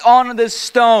rest on this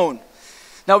stone.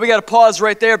 Now, we got to pause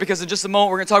right there because in just a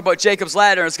moment, we're going to talk about Jacob's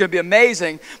ladder, and it's going to be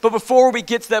amazing. But before we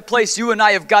get to that place, you and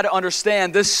I have got to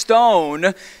understand this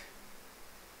stone.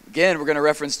 Again, we're going to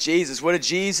reference Jesus. What did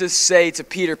Jesus say to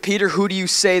Peter? Peter, who do you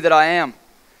say that I am?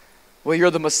 Well,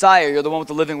 you're the Messiah. You're the one with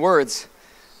the living words.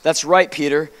 That's right,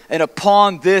 Peter. And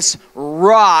upon this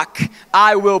rock,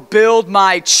 I will build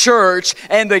my church,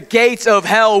 and the gates of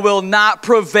hell will not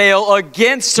prevail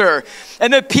against her.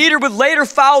 And then Peter would later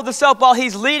follow this up while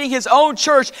he's leading his own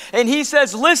church. And he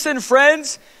says, listen,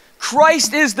 friends,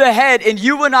 Christ is the head, and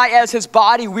you and I as his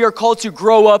body, we are called to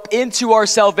grow up into our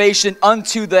salvation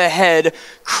unto the head,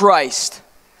 Christ.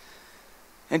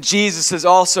 And Jesus is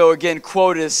also again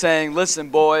quoted as saying, listen,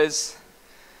 boys,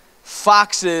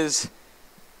 Foxes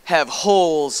have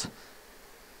holes,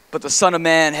 but the Son of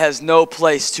Man has no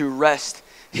place to rest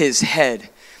his head.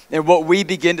 And what we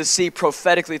begin to see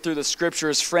prophetically through the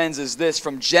scriptures, friends, is this: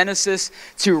 from Genesis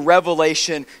to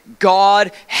Revelation,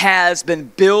 God has been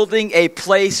building a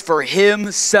place for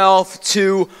himself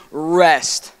to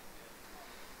rest.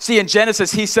 See, in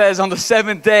Genesis, he says on the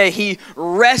seventh day, he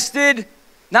rested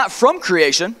not from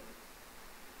creation,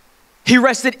 he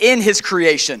rested in his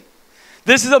creation.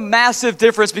 This is a massive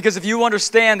difference, because if you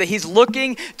understand that he's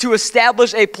looking to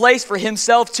establish a place for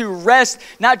himself to rest,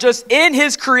 not just in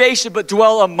his creation, but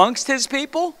dwell amongst his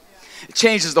people, it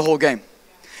changes the whole game.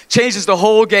 Changes the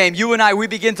whole game. You and I, we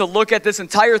begin to look at this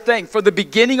entire thing from the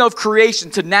beginning of creation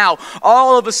to now.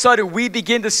 All of a sudden, we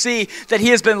begin to see that he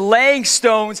has been laying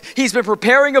stones, he's been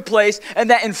preparing a place, and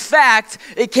that in fact,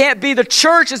 it can't be the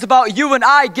church is about you and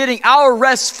I getting our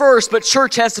rest first, but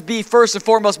church has to be first and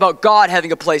foremost about God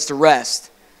having a place to rest.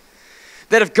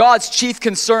 That if God's chief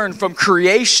concern from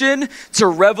creation to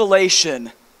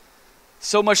Revelation,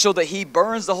 so much so that he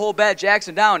burns the whole bad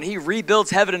Jackson down, and he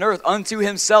rebuilds heaven and earth unto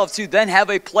himself to then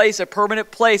have a place, a permanent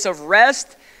place of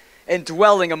rest and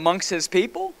dwelling amongst his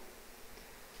people.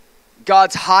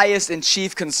 God's highest and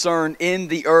chief concern in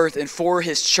the earth and for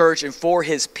his church and for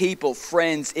his people,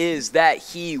 friends, is that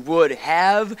he would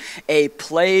have a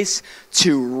place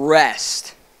to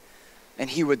rest and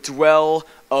he would dwell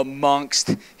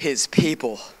amongst his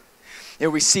people.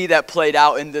 And we see that played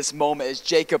out in this moment as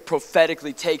Jacob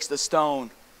prophetically takes the stone.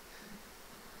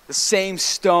 The same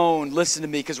stone, listen to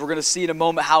me, because we're going to see in a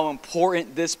moment how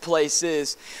important this place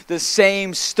is. The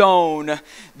same stone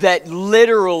that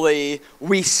literally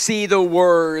we see the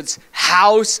words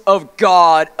house of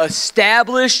God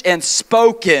established and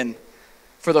spoken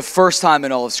for the first time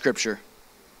in all of Scripture.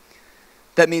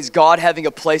 That means God having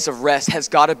a place of rest has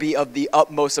got to be of the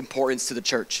utmost importance to the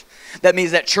church. That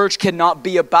means that church cannot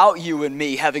be about you and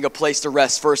me having a place to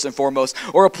rest first and foremost,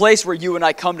 or a place where you and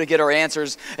I come to get our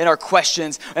answers and our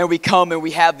questions, and we come and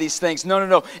we have these things.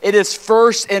 No. It is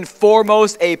first and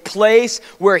foremost a place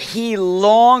where he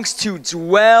longs to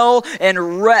dwell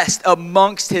and rest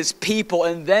amongst his people.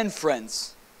 And then,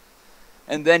 friends,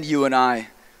 and then you and I,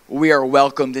 we are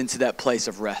welcomed into that place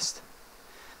of rest.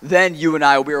 Then you and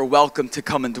I, we are welcome to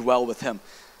come and dwell with him.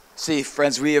 See,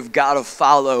 friends, we have got to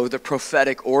follow the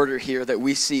prophetic order here that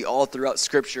we see all throughout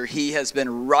Scripture. He has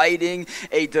been writing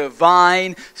a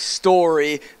divine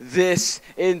story this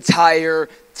entire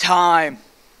time.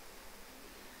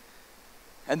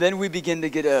 And then we begin to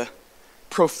get a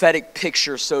prophetic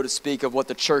picture, so to speak, of what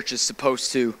the church is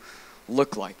supposed to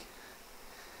look like.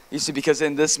 You see, because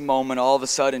in this moment, all of a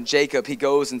sudden, Jacob, he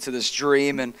goes into this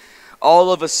dream, and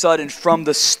all of a sudden, from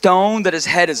the stone that his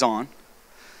head is on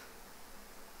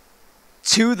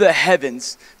to the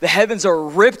heavens are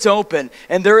ripped open,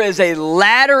 and there is a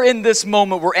ladder in this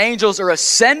moment where angels are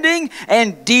ascending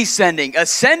and descending,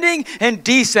 ascending and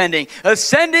descending,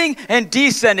 ascending and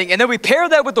descending. And then we pair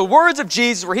that with the words of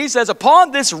Jesus where he says, upon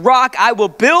this rock I will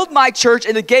build my church,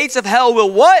 and the gates of hell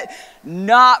will what?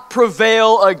 Not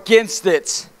prevail against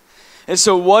it. And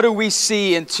so what do we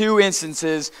see in two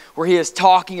instances where he is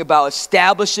talking about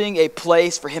establishing a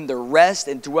place for him to rest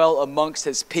and dwell amongst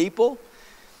his people?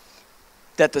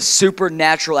 That the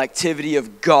supernatural activity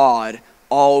of God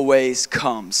always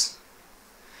comes.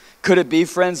 Could it be,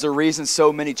 friends, the reason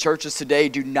so many churches today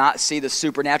do not see the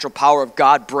supernatural power of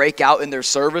God break out in their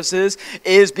services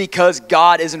is because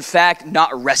God is in fact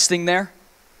not resting there?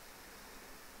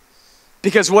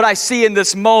 Because what I see in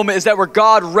this moment is that where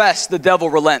God rests, the devil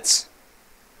relents.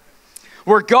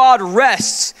 Where God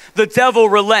rests, the devil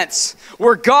relents.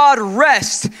 Where God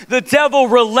rests, the devil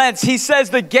relents. He says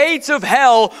the gates of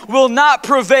hell will not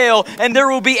prevail, and there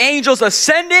will be angels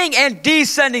ascending and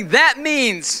descending. That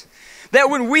means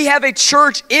that when we have a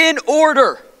church in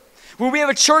order, when we have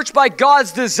a church by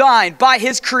God's design, by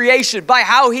his creation, by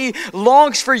how he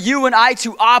longs for you and I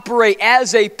to operate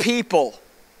as a people,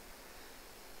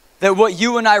 that what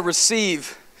you and I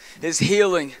receive is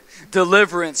healing,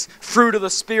 deliverance, fruit of the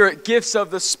Spirit, gifts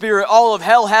of the Spirit. All of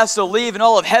hell has to leave and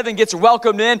all of heaven gets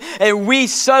welcomed in, and we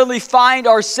suddenly find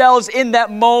ourselves in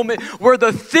that moment where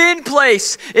the thin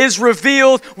place is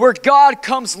revealed, where God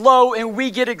comes low and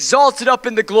we get exalted up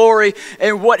in the glory,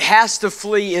 and what has to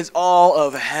flee is all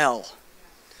of hell.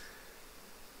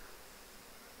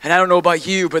 And I don't know about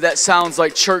you, but that sounds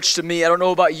like church to me. I don't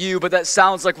know about you, but that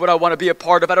sounds like what I want to be a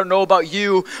part of. I don't know about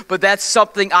you, but that's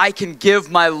something I can give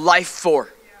my life for.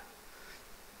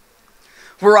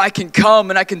 Where I can come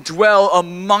and I can dwell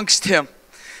amongst him.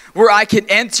 Where I can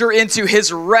enter into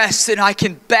his rest and I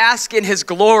can bask in his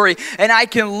glory and I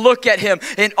can look at him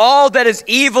and all that is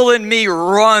evil in me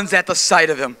runs at the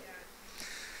sight of him.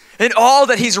 And all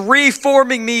that he's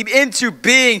reforming me into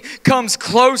being comes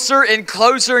closer and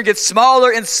closer and gets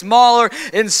smaller and smaller.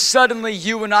 And suddenly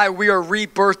you and I, we are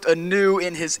rebirthed anew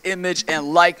in his image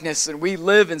and likeness. And we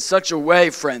live in such a way,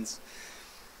 friends,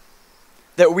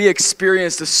 that we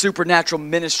experience the supernatural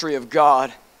ministry of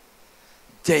God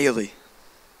daily.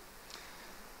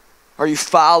 Are you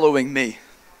following me?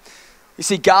 You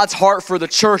see, God's heart for the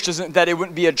church isn't that it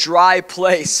wouldn't be a dry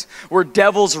place where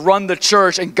devils run the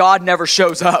church and God never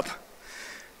shows up.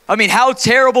 I mean, how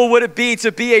terrible would it be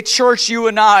to be a church, you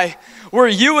and I, where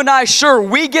you and I, sure,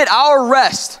 we get our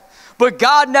rest, but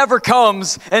God never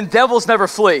comes and devils never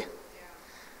flee.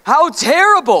 How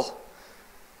terrible.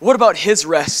 What about his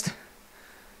rest?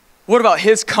 What about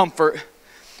his comfort?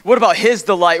 What about his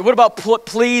delight? What about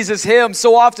pleases him?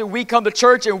 So often we come to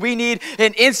church and we need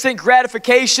an instant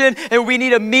gratification and we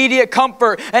need immediate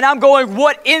comfort. And I'm going,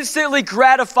 what instantly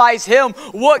gratifies him?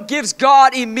 What gives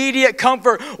God immediate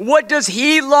comfort? What does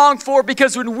he long for?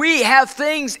 Because when we have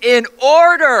things in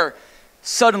order,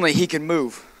 suddenly he can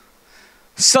move.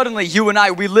 Suddenly you and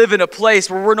I, we live in a place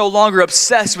where we're no longer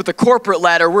obsessed with the corporate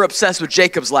ladder. We're obsessed with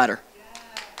Jacob's ladder.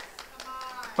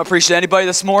 I appreciate anybody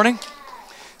this morning.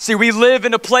 See, we live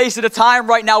in a place at a time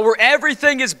right now where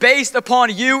everything is based upon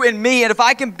you and me. And if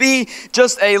I can be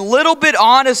just a little bit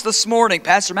honest this morning,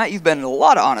 Pastor Matt, you've been a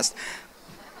lot of honest.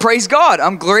 Praise God.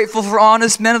 I'm grateful for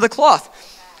honest men of the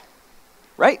cloth.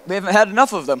 Right? We haven't had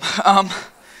enough of them.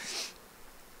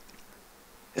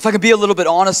 If I can be a little bit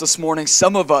honest this morning,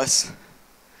 some of us,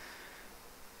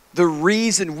 the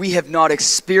reason we have not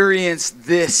experienced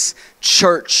this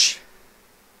church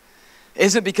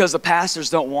isn't because the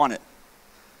pastors don't want it.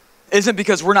 Isn't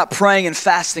because we're not praying and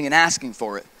fasting and asking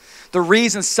for it. The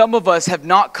reason some of us have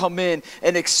not come in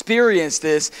and experienced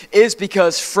this is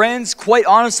because, friends, quite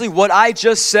honestly, what I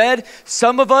just said,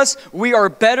 some of us, we are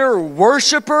better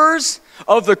worshipers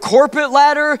of the corporate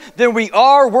ladder than we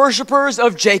are worshipers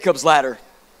of Jacob's ladder.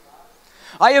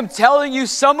 I am telling you,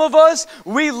 some of us,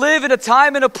 we live in a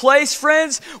time and a place,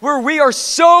 friends, where we are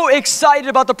so excited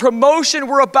about the promotion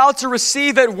we're about to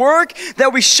receive at work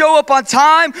that we show up on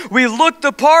time, we look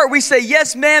the part, we say,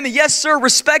 yes, ma'am, and yes, sir,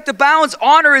 respect abounds,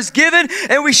 honor is given,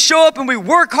 and we show up and we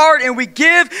work hard and we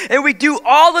give and we do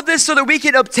all of this so that we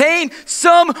can obtain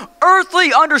some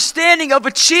earthly understanding of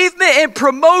achievement and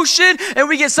promotion, and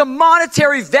we get some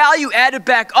monetary value added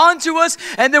back onto us,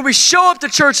 and then we show up to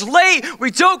church late, we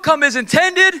don't come as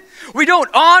intended, we don't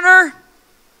honor,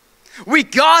 we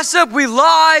gossip, we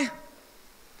lie,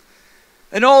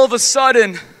 and all of a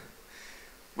sudden,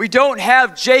 we don't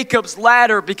have Jacob's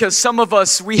ladder because some of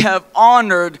us, we have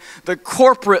honored the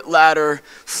corporate ladder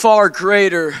far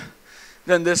greater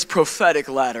than this prophetic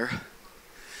ladder.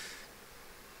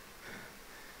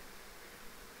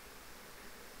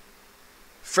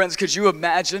 Friends, could you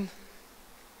imagine?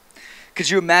 Could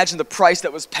you imagine the price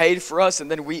that was paid for us, and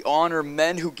then we honor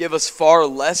men who give us far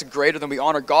less greater than we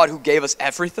honor God who gave us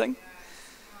everything?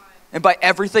 And by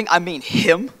everything, I mean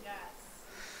him.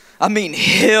 I mean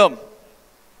him.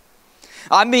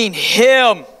 I mean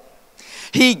him.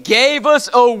 He gave us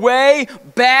a way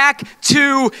back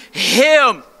to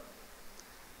him.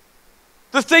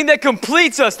 The thing that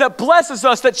completes us, that blesses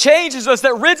us, that changes us,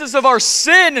 that rids us of our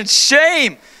sin and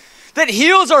shame, that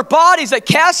heals our bodies, that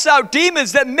casts out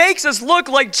demons, that makes us look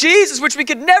like Jesus, which we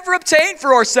could never obtain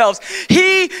for ourselves.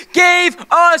 He gave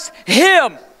us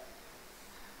him.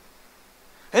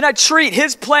 And I treat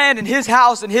his plan and his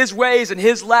house and his ways and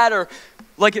his ladder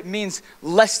like it means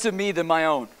less to me than my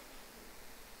own.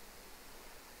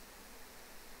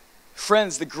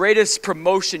 Friends, the greatest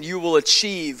promotion you will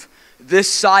achieve this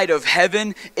side of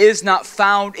heaven is not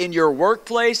found in your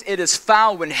workplace. It is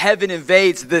found when heaven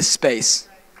invades this space.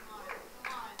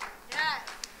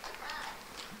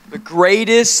 The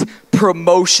greatest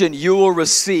promotion you will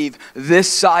receive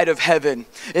this side of heaven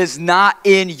is not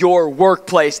in your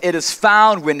workplace. It is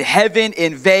found when heaven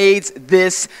invades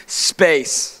this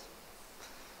space.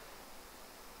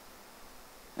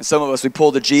 And some of us, we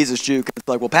pull the Jesus juke. It's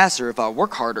like, well, Pastor, if I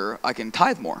work harder, I can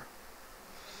tithe more.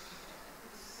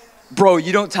 Bro,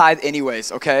 you don't tithe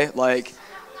anyways, okay? Like,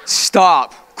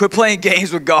 stop. Quit playing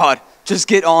games with God. Just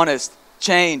get honest.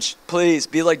 Change, please.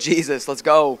 Be like Jesus. Let's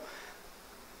go.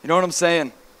 You know what I'm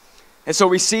saying? And so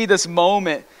we see this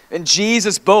moment, and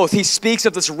Jesus both, he speaks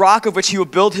of this rock of which he will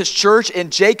build his church,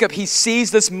 and Jacob, he sees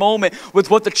this moment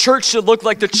with what the church should look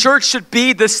like. The church should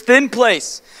be this thin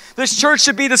place. This church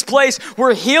should be this place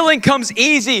where healing comes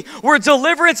easy, where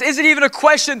deliverance isn't even a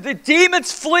question. The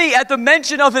demons flee at the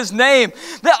mention of his name.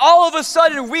 That all of a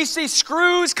sudden we see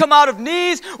screws come out of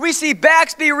knees, we see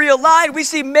backs be realigned, we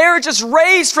see marriages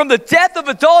raised from the death of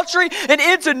adultery and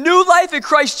into new life in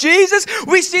Christ Jesus.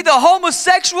 We see the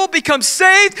homosexual become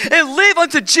saved and live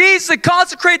unto Jesus and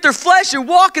consecrate their flesh and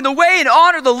walk in the way and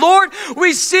honor the Lord.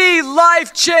 We see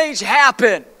life change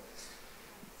happen.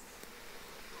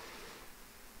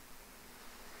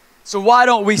 So why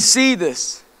don't we see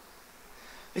this?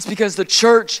 It's because the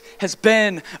church has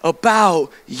been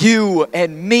about you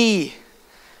and me.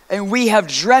 And we have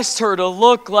dressed her to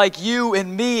look like you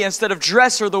and me instead of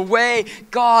dress her the way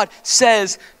God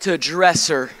says to dress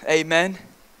her. Amen?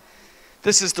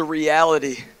 This is the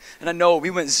reality. And I know we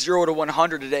went 0 to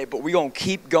 100 today, but we're going to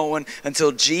keep going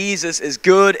until Jesus is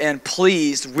good and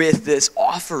pleased with this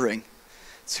offering.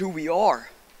 It's who we are.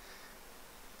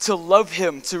 To love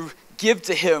him, to give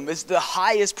to him is the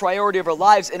highest priority of our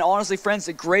lives. And honestly, friends,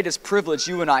 the greatest privilege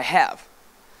you and I have.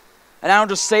 And I don't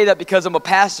just say that because I'm a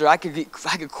pastor. I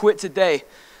could quit today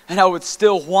and I would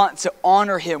still want to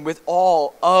honor him with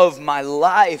all of my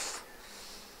life.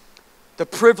 The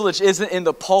privilege isn't in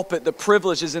the pulpit. The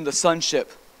privilege is in the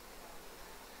sonship.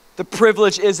 The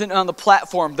privilege isn't on the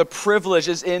platform. The privilege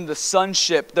is in the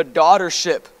sonship, the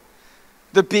daughtership,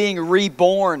 the being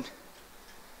reborn.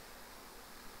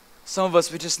 Some of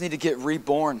us, we just need to get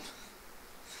reborn.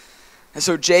 And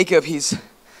so Jacob, he's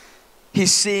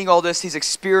seeing all this, he's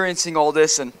experiencing all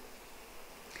this, and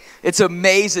it's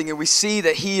amazing. And we see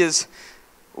that he is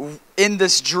in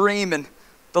this dream, and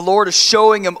the Lord is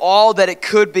showing him all that it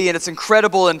could be, and it's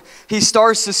incredible. And he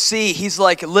starts to see, he's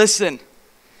like, listen,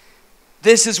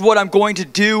 this is what I'm going to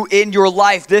do in your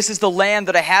life. This is the land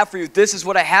that I have for you. This is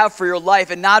what I have for your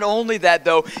life. And not only that,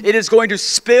 though, it is going to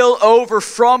spill over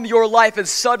from your life. And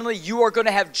suddenly you are going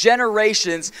to have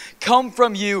generations come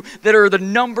from you that are the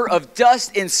number of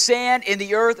dust and sand in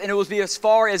the earth. And it will be as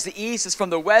far as the east is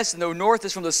from the west and the north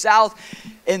is from the south.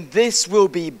 And this will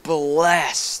be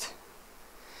blessed.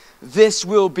 This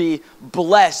will be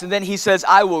blessed. And then he says,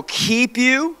 I will keep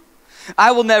you.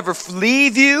 I will never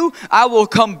leave you. I will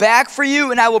come back for you,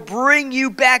 and I will bring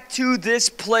you back to this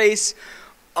place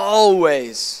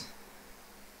always.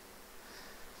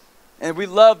 And we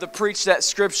love to preach that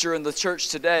scripture in the church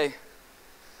today.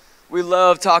 We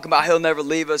love talking about he'll never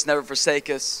leave us, never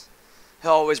forsake us.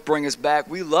 He'll always bring us back.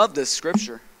 We love this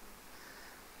scripture.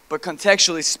 But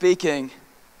contextually speaking,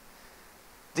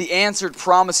 the answered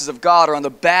promises of God are on the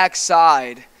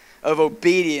backside of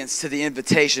obedience to the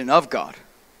invitation of God.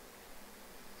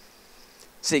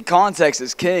 See, context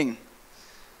is king.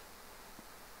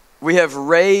 We have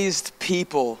raised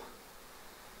people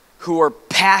who are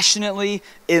passionately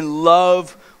in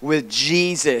love with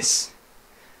Jesus,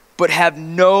 but have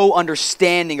no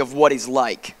understanding of what he's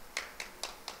like.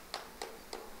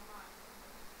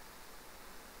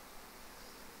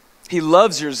 He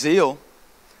loves your zeal,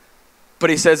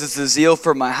 but he says it's the zeal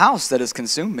for my house that has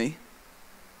consumed me.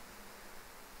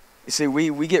 You see,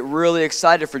 we get really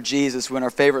excited for Jesus when our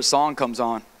favorite song comes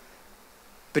on.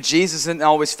 But Jesus isn't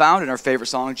always found in our favorite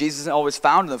song. Jesus isn't always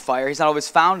found in the fire. He's not always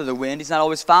found in the wind. He's not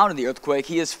always found in the earthquake.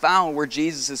 He is found where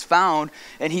Jesus is found,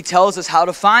 and he tells us how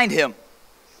to find him.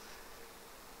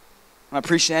 Am I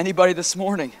preaching to anybody this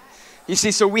morning? You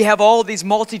see, so we have all these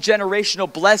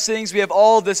multi-generational blessings. We have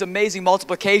all this amazing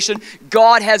multiplication.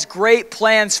 God has great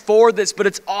plans for this, but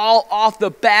it's all off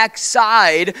the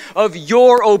backside of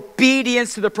your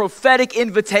obedience to the prophetic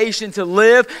invitation to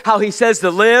live how he says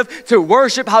to live, to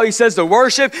worship how he says to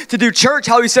worship, to do church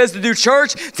how he says to do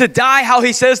church, to die how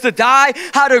he says to die,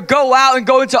 how to go out and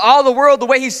go into all the world the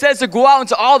way he says to go out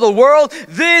into all the world.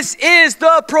 This is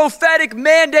the prophetic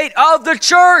mandate of the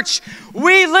church.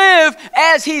 We live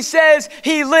as he says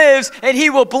he lives, and he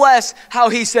will bless how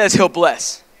he says he'll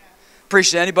bless.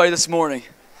 Preach to anybody this morning.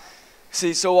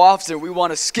 See, so often we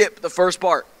want to skip the first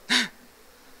part.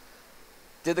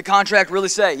 Did the contract really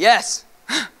say? Yes.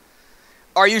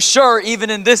 Are you sure even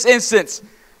in this instance?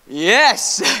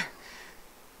 Yes.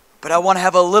 But I want to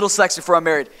have a little sex before I'm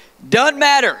married. Doesn't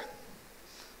matter.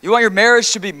 You want your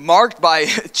marriage to be marked by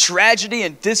tragedy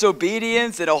and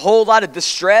disobedience and a whole lot of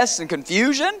distress and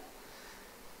confusion?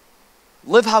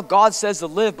 Live how God says to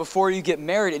live before you get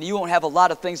married, and you won't have a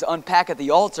lot of things to unpack at the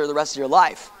altar the rest of your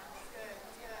life.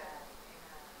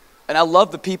 And I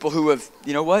love the people who have,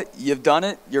 you know what? You've done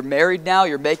it. You're married now.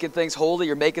 You're making things holy.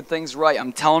 You're making things right.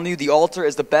 I'm telling you, the altar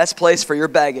is the best place for your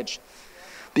baggage,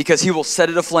 because he will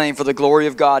set it aflame for the glory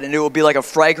of God, and it will be like a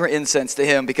fragrant incense to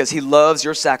him, because he loves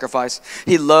your sacrifice.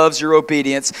 He loves your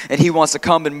obedience, and he wants to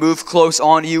come and move close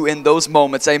on you in those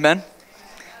moments. Amen?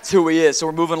 It's who he is. So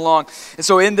we're moving along. And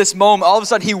so in this moment, all of a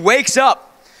sudden he wakes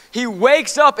up. He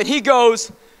wakes up and he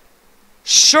goes,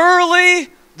 surely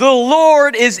the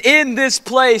Lord is in this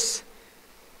place.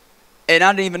 And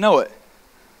I didn't even know it.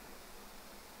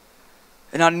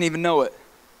 And I didn't even know it.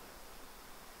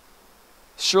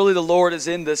 Surely the Lord is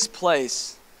in this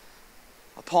place.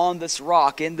 Upon this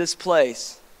rock, in this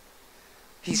place.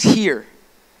 He's here.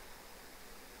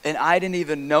 And I didn't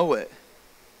even know it.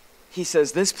 He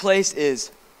says, this place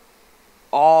is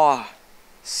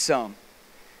awesome.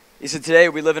 He said, today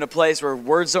we live in a place where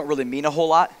words don't really mean a whole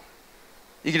lot.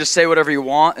 You can just say whatever you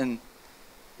want and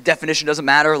definition doesn't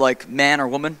matter, like man or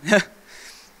woman.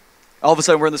 All of a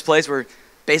sudden we're in this place where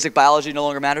basic biology no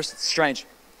longer matters. It's strange.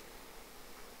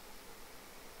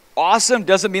 Awesome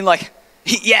doesn't mean like,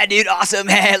 yeah, dude, awesome.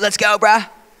 Hey, let's go, bruh.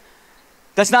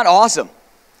 That's not awesome.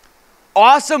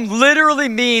 Awesome literally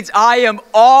means I am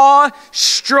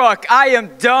awestruck. I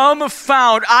am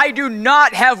dumbfounded. I do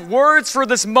not have words for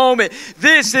this moment.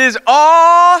 This is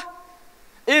awe-inspiring.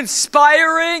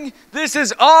 This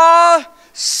is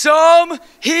awesome.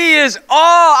 He is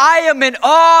awe. I am in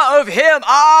awe of him.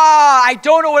 I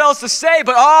don't know what else to say,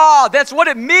 but that's what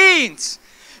it means.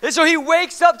 And so he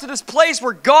wakes up to this place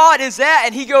where God is at,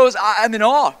 and he goes, I'm in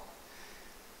awe.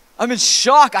 I'm in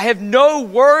shock. I have no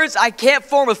words. I can't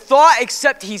form a thought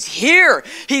except he's here.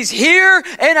 He's here,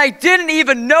 and I didn't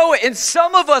even know it. And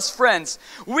some of us, friends,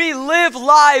 we live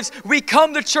lives. We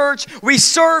come to church. We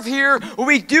serve here.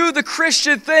 We do the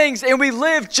Christian things, and we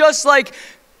live just like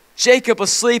Jacob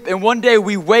asleep. And one day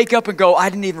we wake up and go, I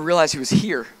didn't even realize he was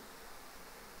here.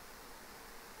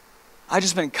 I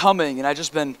just been coming, and I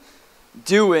just been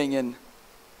doing, and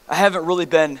I haven't really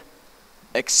been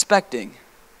expecting.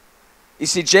 You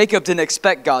see, Jacob didn't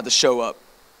expect God to show up.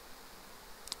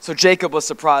 So Jacob was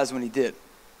surprised when he did.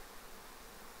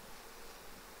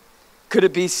 Could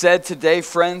it be said today,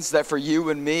 friends, that for you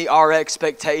and me, our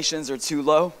expectations are too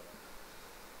low?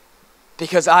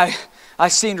 Because I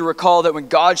seem to recall that when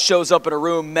God shows up in a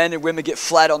room, men and women get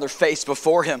flat on their face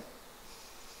before him.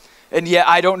 And yet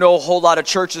I don't know a whole lot of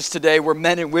churches today where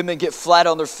men and women get flat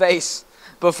on their face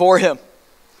before him.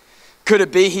 Could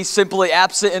it be he's simply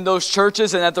absent in those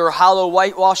churches and that they're hollow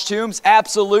whitewashed tombs?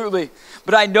 Absolutely.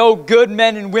 But I know good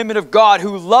men and women of God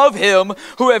who love him,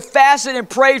 who have fasted and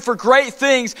prayed for great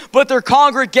things, but their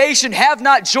congregation have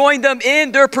not joined them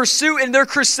in their pursuit and their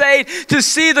crusade to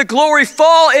see the glory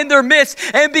fall in their midst.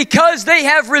 And because they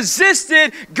have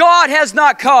resisted, God has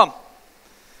not come.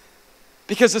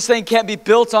 Because this thing can't be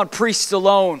built on priests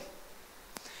alone.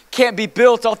 Can't be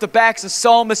built off the backs of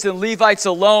psalmists and Levites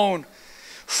alone.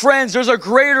 Friends, there's a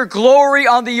greater glory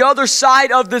on the other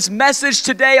side of this message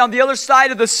today, on the other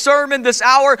side of the sermon this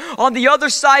hour, on the other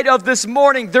side of this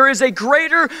morning. There is a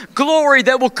greater glory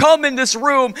that will come in this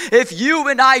room if you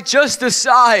and I just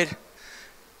decide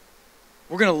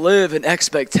we're going to live in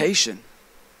expectation.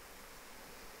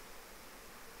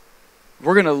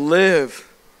 We're going to live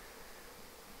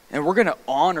and we're going to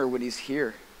honor when he's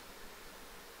here.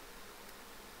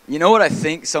 You know what I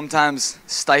think sometimes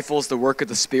stifles the work of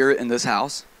the Spirit in this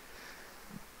house?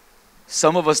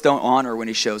 Some of us don't honor when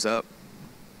he shows up.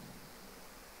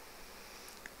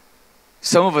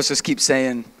 Some of us just keep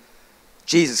saying,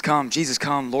 Jesus,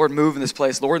 come, Lord, move in this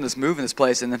place, Lord, move in this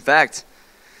place. And in fact,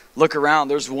 look around,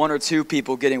 there's one or two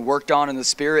people getting worked on in the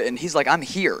Spirit, and he's like, I'm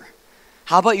here.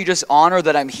 How about you just honor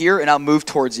that I'm here and I'll move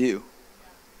towards you?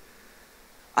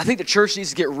 I think the church needs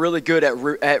to get really good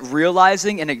at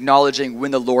realizing and acknowledging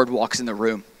when the Lord walks in the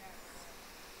room.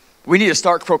 We need to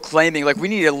start proclaiming, like we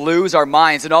need to lose our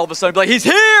minds and all of a sudden be like, he's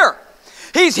here!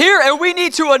 He's here, and we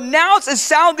need to announce and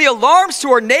sound the alarms to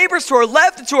our neighbors, to our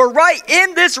left and to our right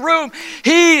in this room.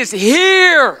 He's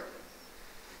here!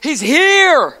 He's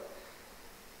here!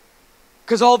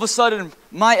 Because all of a sudden,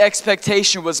 my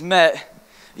expectation was met.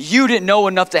 You didn't know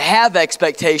enough to have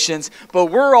expectations, but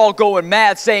we're all going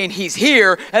mad saying he's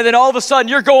here, and then all of a sudden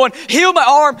you're going, heal my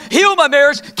arm, heal my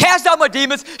marriage, cast out my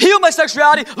demons, heal my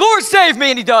sexuality, Lord save me,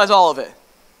 and he does all of it. Am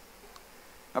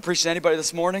I preaching to anybody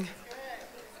this morning?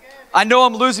 I know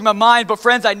I'm losing my mind, but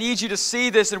friends, I need you to see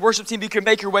this, and worship team, you can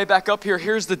make your way back up here.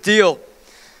 Here's the deal.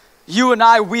 You and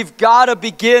I, we've got to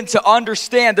begin to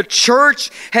understand the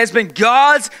church has been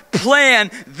God's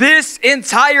plan this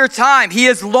entire time. He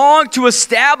has longed to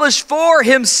establish for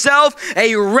himself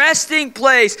a resting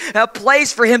place, a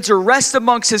place for him to rest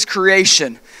amongst his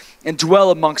creation and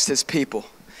dwell amongst his people.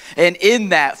 And in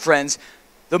that, friends,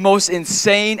 the most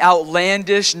insane,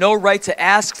 outlandish, no right to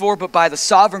ask for, but by the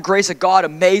sovereign grace of God,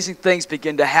 amazing things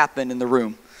begin to happen in the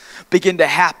room, begin to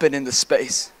happen in the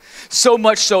space. So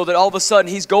much so that all of a sudden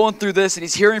he's going through this and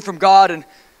he's hearing from God and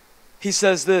he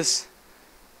says this,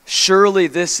 surely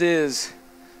this is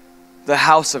the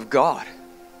house of God.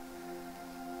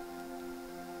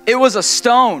 It was a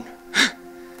stone.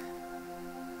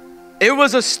 It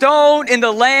was a stone in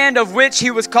the land of which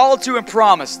he was called to and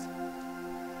promised.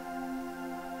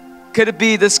 Could it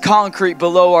be this concrete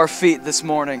below our feet this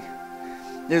morning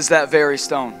is that very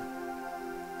stone?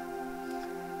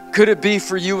 Could it be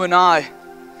for you and I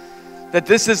that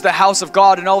this is the house of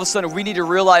God, and all of a sudden we need to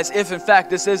realize if in fact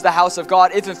this is the house of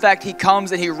God, if in fact he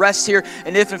comes and he rests here,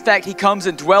 and if in fact he comes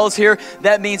and dwells here,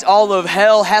 that means all of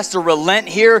hell has to relent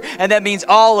here, and that means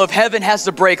all of heaven has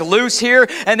to break loose here,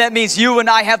 and that means you and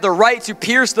I have the right to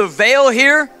pierce the veil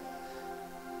here.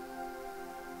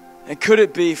 And could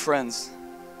it be, friends,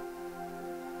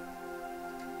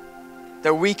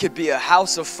 that we could be a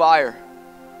house of fire,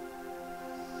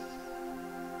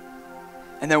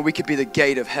 and then we could be the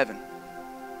gate of heaven?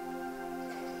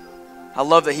 I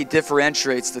love that he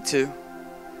differentiates the two.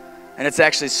 And it's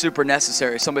actually super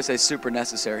necessary. Somebody say super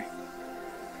necessary.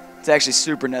 It's actually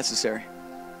super necessary.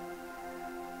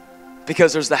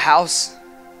 Because there's the house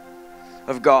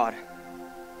of God.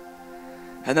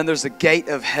 And then there's the gate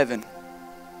of heaven.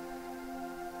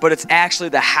 But it's actually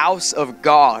the house of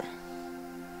God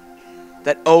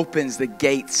that opens the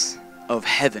gates of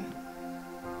heaven.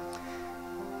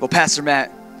 Well, Pastor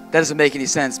Matt, that doesn't make any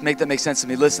sense. Make that make sense to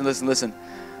me. Listen.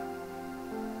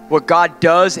 What God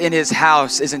does in his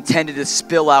house is intended to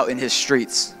spill out in his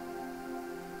streets.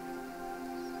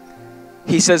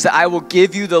 He says that I will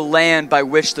give you the land by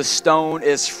which the stone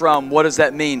is from. What does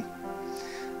that mean?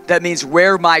 That means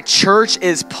where my church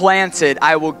is planted,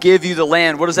 I will give you the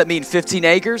land. What does that mean? 15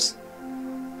 acres?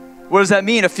 What does that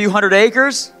mean? A few hundred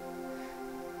acres?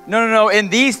 No. In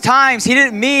these times, he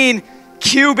didn't mean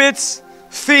cubits,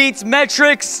 feet,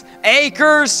 metrics,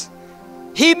 acres.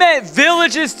 He meant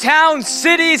villages, towns,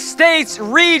 cities, states,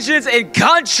 regions, and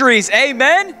countries.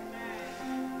 Amen?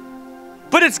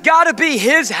 But it's got to be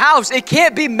his house. It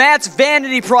can't be Matt's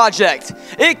vanity project.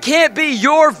 It can't be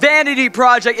your vanity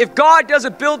project. If God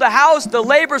doesn't build a house, the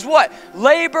labor's what?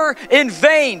 Labor in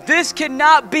vain. This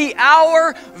cannot be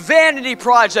our vanity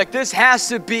project. This has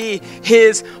to be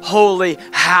his holy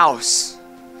house.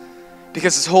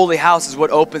 Because his holy house is what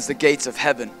opens the gates of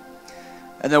heaven.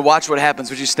 And then watch what happens.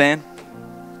 Would you stand?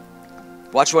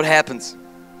 Watch what happens.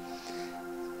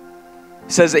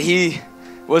 It says that he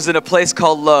was in a place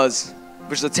called Luz,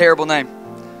 which is a terrible name.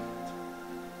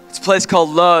 It's a place called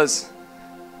Luz.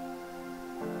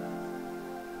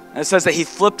 And it says that he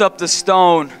flipped up the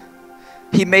stone.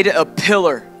 He made it a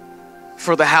pillar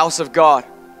for the house of God.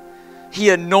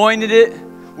 He anointed it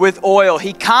with oil.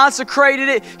 He consecrated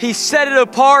it. He set it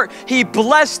apart. He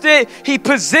blessed it. He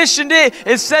positioned it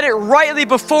and set it rightly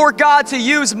before God to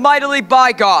use mightily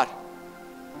by God.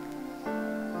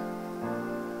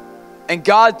 And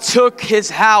God took his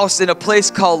house in a place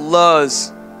called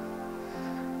Luz.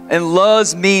 And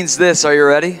Luz means this. Are you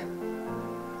ready?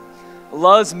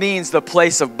 Luz means the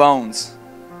place of bones.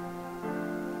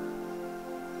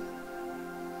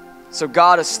 So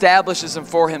God establishes him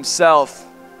for himself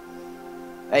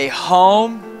a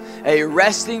home, a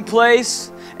resting place,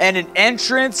 and an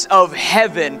entrance of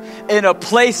heaven in a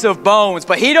place of bones.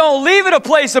 But he don't leave it a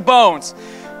place of bones.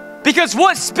 Because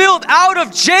what spilled out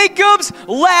of Jacob's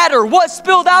ladder, what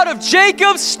spilled out of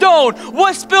Jacob's stone,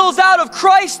 what spills out of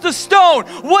Christ the stone,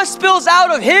 what spills out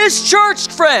of his church,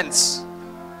 friends,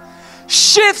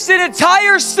 shifts an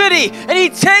entire city. And he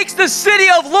takes the city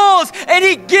of Luz and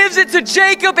he gives it to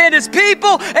Jacob and his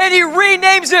people, and he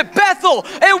renames it Bethel.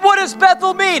 And what does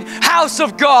Bethel mean? House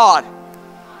of God.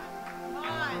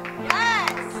 Yes.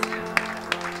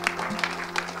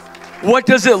 What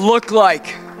does it look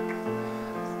like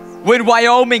when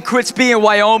Wyoming quits being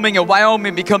Wyoming and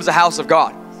Wyoming becomes a house of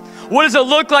God? What does it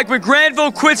look like when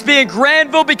Granville quits being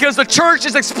Granville because the church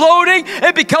is exploding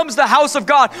and becomes the house of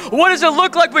God? What does it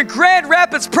look like when Grand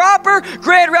Rapids proper,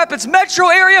 Grand Rapids metro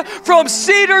area, from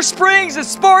Cedar Springs and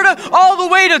Sparta all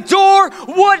the way to Dorr?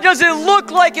 What does it look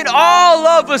like? And all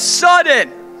of a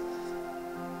sudden,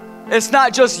 it's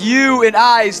not just you and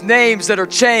I's names that are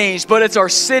changed, but it's our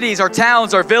cities, our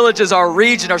towns, our villages, our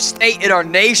region, our state, and our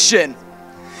nation.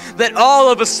 That all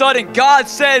of a sudden God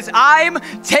says, I'm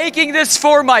taking this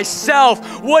for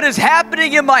myself. What is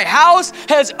happening in my house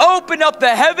has opened up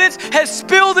the heavens, has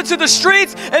spilled into the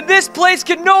streets, and this place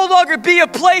can no longer be a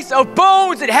place of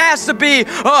bones. It has to be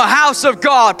a house of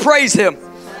God. Praise him.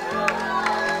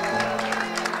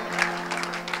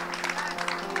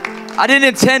 I didn't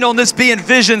intend on this being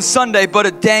Vision Sunday, but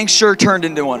it dang sure turned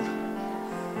into one.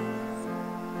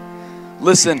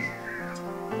 Listen.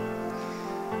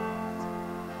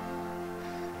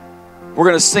 We're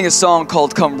going to sing a song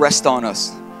called Come Rest on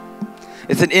Us.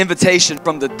 It's an invitation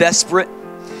from the desperate,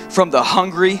 from the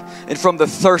hungry, and from the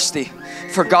thirsty,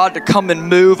 for God to come and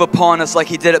move upon us like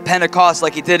he did at Pentecost,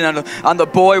 like he did on the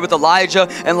boy with Elijah,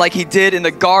 and like he did in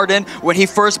the garden when he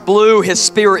first blew his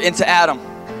spirit into Adam.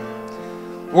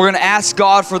 We're going to ask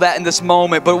God for that in this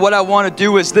moment, but what I want to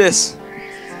do is this.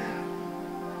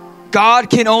 God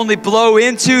can only blow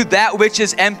into that which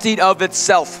is emptied of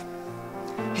itself.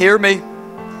 Hear me.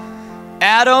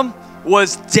 Adam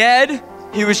was dead.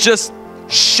 He was just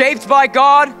shaped by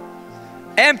God,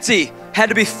 empty, had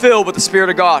to be filled with the Spirit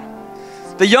of God.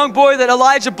 The young boy that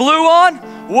Elijah blew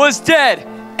on was dead,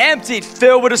 emptied,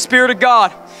 filled with the Spirit of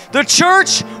God. The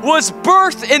church was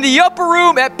birthed in the upper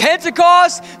room at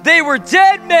Pentecost. They were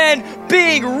dead men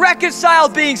being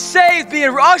reconciled, being saved,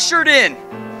 being ushered in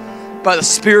by the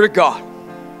Spirit of God.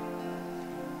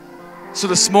 So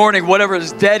this morning, whatever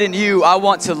is dead in you, I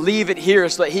want to leave it here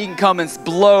so that he can come and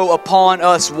blow upon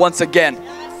us once again.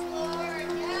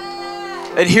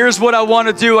 And here's what I want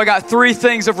to do. I got 3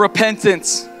 things of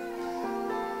repentance.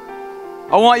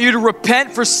 I want you to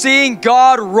repent for seeing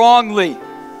God wrongly.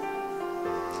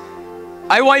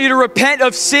 I want you to repent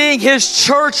of seeing his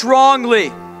church wrongly.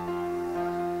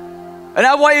 And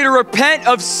I want you to repent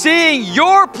of seeing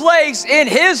your place in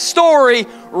his story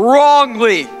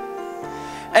wrongly.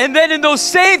 And then in those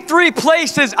same 3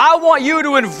 places, I want you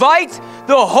to invite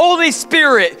the Holy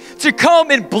Spirit to come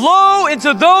and blow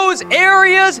into those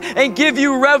areas and give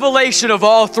you revelation of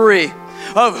all 3.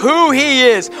 Of who he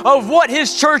is, of what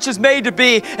his church is made to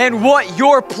be, and what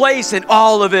your place in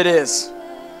all of it is.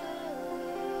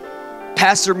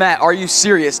 Pastor Matt, are you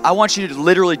serious? I want you to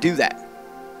literally do that.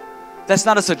 That's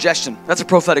not a suggestion. That's a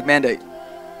prophetic mandate.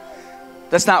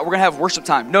 That's not, we're going to have worship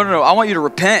time. No. I want you to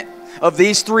repent of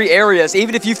these 3 areas,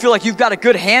 even if you feel like you've got a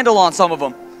good handle on some of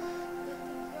them.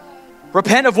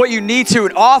 Repent of what you need to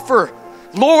and offer.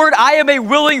 Lord, I am a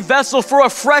willing vessel for a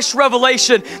fresh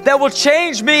revelation that will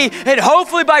change me, and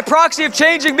hopefully by proxy of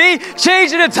changing me,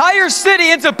 change an entire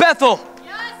city into Bethel.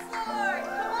 Yes, Lord.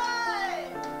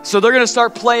 Come on. So they're going to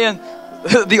start playing.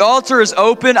 The altar is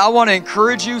open. I want to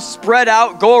encourage you, spread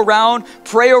out, go around,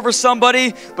 pray over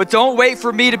somebody, but don't wait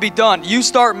for me to be done. You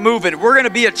start moving. We're going to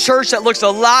be a church that looks a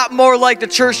lot more like the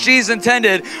church Jesus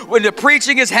intended when the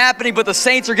preaching is happening, but the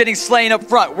saints are getting slain up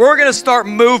front. We're going to start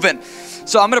moving.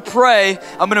 So I'm going to pray.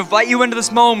 I'm going to invite you into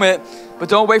this moment, but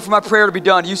don't wait for my prayer to be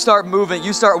done. You start moving.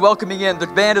 You start welcoming in. The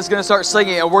band is going to start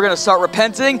singing, and we're going to start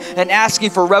repenting and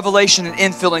asking for revelation and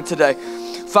infilling today.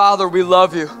 Father, we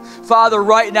love you. Father,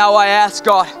 right now I ask,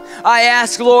 God,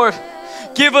 Lord,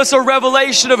 give us a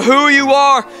revelation of who you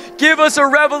are. Give us a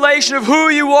revelation of who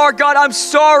you are. God, I'm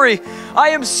sorry. I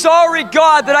am sorry,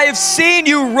 God, that I have seen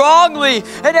you wrongly.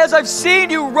 And as I've seen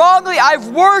you wrongly, I've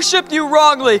worshiped you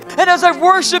wrongly. And as I've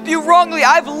worshiped you wrongly,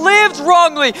 I've lived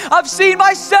wrongly. I've seen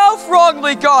myself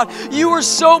wrongly, God. You are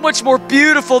so much more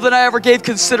beautiful than I ever gave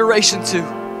consideration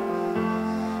to.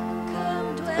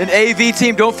 An AV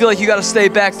team, don't feel like you got to stay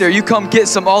back there. You come get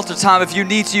some altar time if you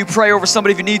need to. You pray over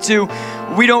somebody if you need to.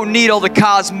 We don't need all the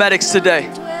cosmetics today.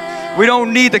 We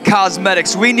don't need the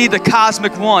cosmetics. We need the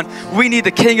cosmic one. We need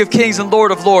the King of Kings and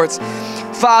Lord of Lords.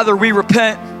 Father, we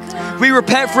repent. We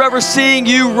repent for ever seeing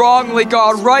you wrongly,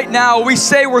 God. Right now, we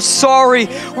say we're sorry.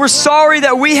 We're sorry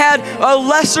that we had a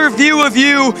lesser view of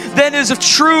you than is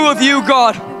true of you,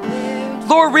 God.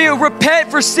 Lord, we repent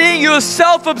for seeing you as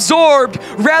self-absorbed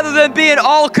rather than being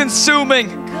all-consuming.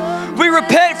 We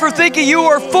repent for thinking you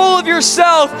are full of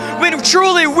yourself when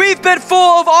truly we've been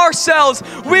full of ourselves.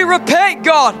 We repent,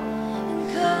 God.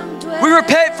 We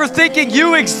repent for thinking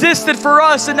you existed for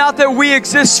us and not that we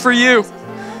exist for you.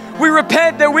 We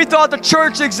repent that we thought the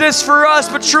church exists for us,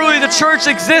 but truly the church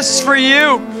exists for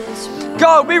you.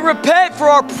 God, we repent for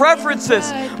our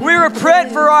preferences. We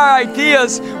repent for our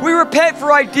ideas. We repent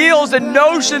for ideals and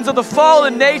notions of the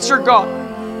fallen nature, God.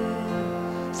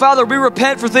 Father, we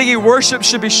repent for thinking worship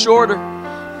should be shorter.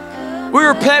 We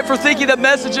repent for thinking that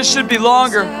messages should be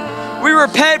longer. We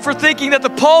repent for thinking that the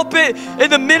pulpit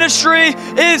and the ministry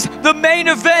is the main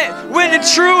event, when in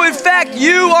fact,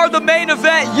 you are the main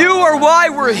event. You are why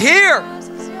we're here.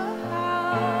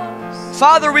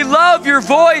 Father, we love your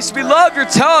voice, we love your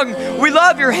tongue, we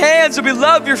love your hands, and we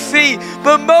love your feet.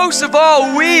 But most of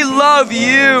all, we love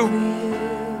you.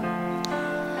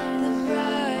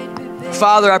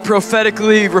 Father, I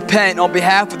prophetically repent on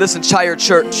behalf of this entire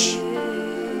church.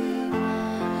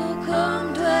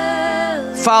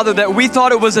 Father, that we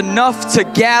thought it was enough to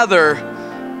gather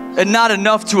and not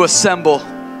enough to assemble.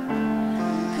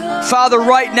 Father,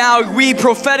 right now we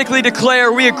prophetically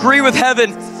declare, we agree with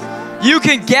heaven, You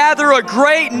can gather a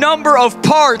great number of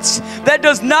parts. That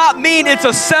does not mean it's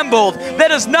assembled. That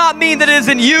does not mean that it is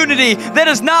in unity. That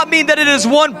does not mean that it is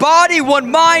one body, one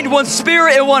mind, one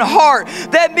spirit, and one heart.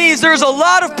 That means there's a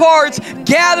lot of parts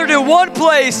gathered in one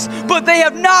place, but they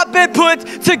have not been put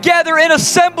together and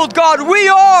assembled, God.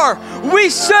 We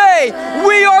say,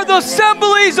 we are the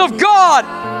assemblies of God.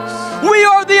 We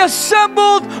are the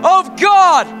assembled of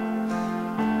God.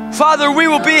 Father, we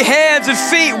will be hands and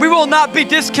feet. We will not be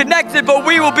disconnected, but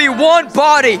we will be one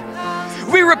body.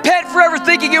 We repent for ever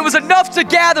thinking it was enough to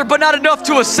gather, but not enough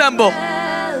to assemble.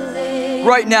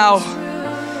 Right now,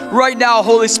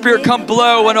 Holy Spirit, come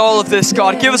blow on all of this,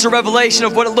 God. Give us a revelation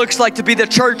of what it looks like to be the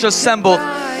church assembled.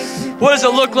 What does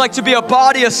it look like to be a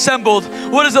body assembled?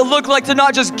 What does it look like to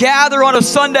not just gather on a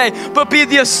Sunday, but be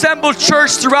the assembled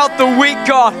church throughout the week,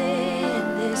 God?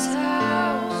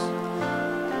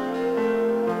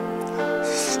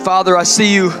 Father, I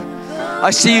see you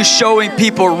showing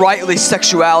people rightly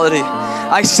sexuality.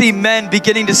 I see men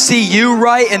beginning to see you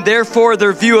right, and therefore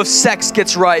their view of sex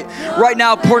gets right. Right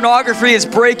now, pornography is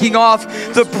breaking off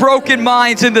the broken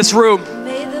minds in this room.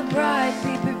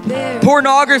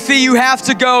 Pornography, you have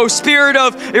to go. Spirit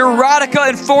of erotica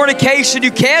and fornication,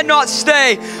 you cannot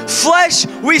stay. Flesh,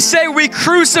 we say we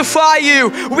crucify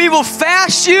you. We will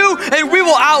fast you and we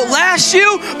will outlast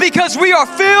you because we are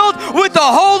filled with the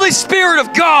Holy Spirit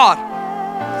of God.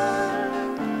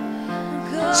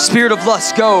 Spirit of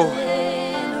lust, go.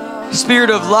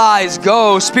 Spirit of lies,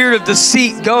 go. Spirit of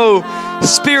deceit, go.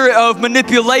 Spirit of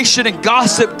manipulation and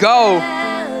gossip, go.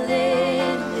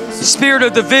 Spirit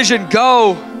of division,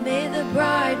 go.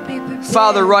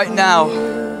 Father, right now,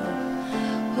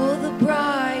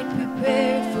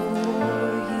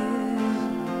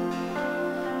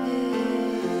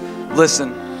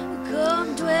 listen,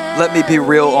 let me be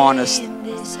real honest.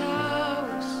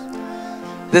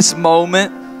 This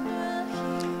moment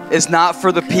is not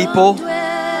for the people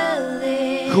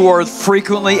who are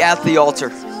frequently at the altar.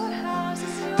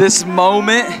 This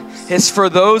moment is for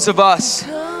those of us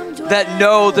that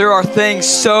know there are things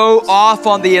so off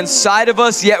on the inside of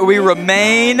us, yet we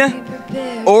remain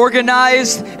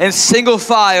organized and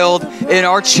single-filed in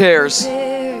our chairs.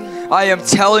 I am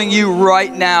telling you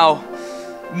right now,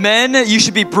 men, you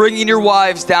should be bringing your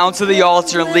wives down to the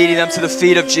altar and leading them to the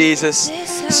feet of Jesus.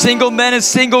 Single men and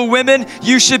single women,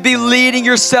 you should be leading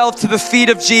yourself to the feet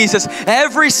of Jesus.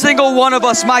 Every single one of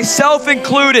us, myself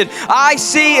included, I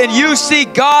see and you see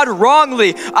God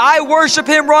wrongly. I worship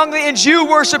Him wrongly and you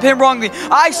worship Him wrongly.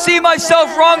 I see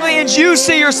myself wrongly and you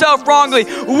see yourself wrongly.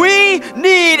 We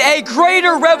need a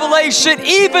greater revelation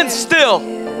even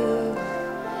still.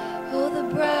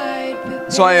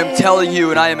 So I am telling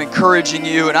you and I am encouraging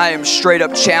you and I am straight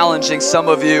up challenging some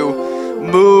of you.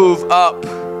 Move up.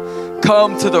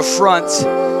 Come to the front.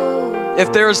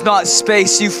 If there's not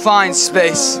space, you find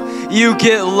space. You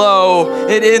get low.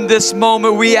 And in this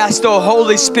moment, we ask the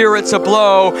Holy Spirit to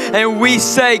blow. And we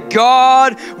say,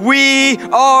 God, we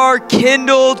are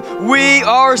kindled. We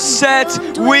are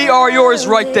set. We are yours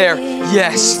right there.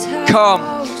 Yes.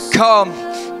 Come.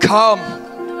 Come. Come.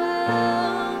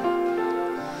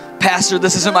 Pastor,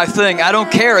 this isn't my thing. I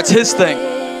don't care. It's His thing.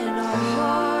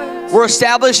 We're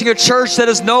establishing a church that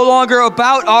is no longer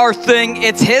about our thing.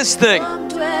 It's His thing.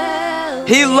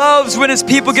 He loves when His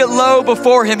people get low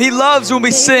before Him. He loves when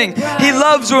we sing. He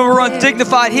loves when we're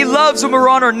undignified. He loves when we're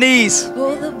on our knees.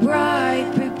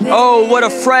 Oh, what a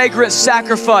fragrant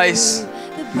sacrifice.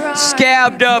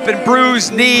 Scabbed up and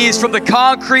bruised knees from the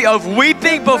concrete of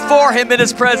weeping before Him in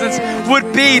His presence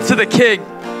would be to the King.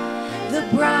 The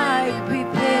bride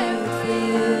prepared for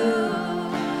you.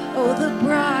 Oh, the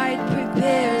bride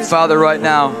prepared. Father, right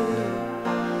now,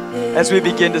 as we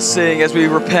begin to sing, as we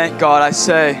repent, God, I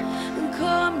say,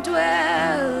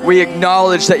 we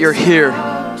acknowledge that You're here.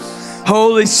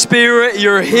 Holy Spirit,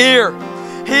 You're here.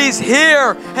 He's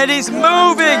here and He's moving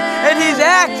and He's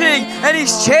acting and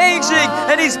He's changing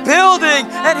and He's building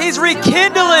and He's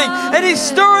rekindling and He's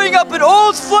stirring up an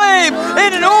old flame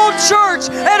in an old church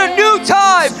at a new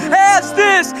time. As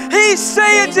this, He's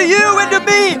saying to you and to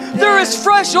me, there is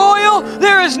fresh oil,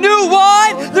 there is new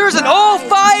wine, there's an old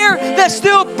fire that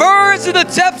still burns in the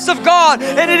depths of God,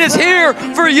 and it is here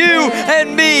for you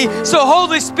and me. So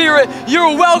Holy Spirit,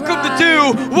 you're welcome to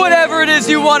do whatever it is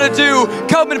you want to do.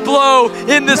 Come and blow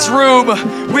in this room.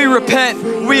 We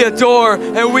repent, we adore,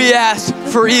 and we ask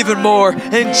for even more.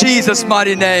 In Jesus'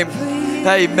 mighty name,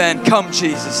 amen. Come,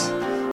 Jesus.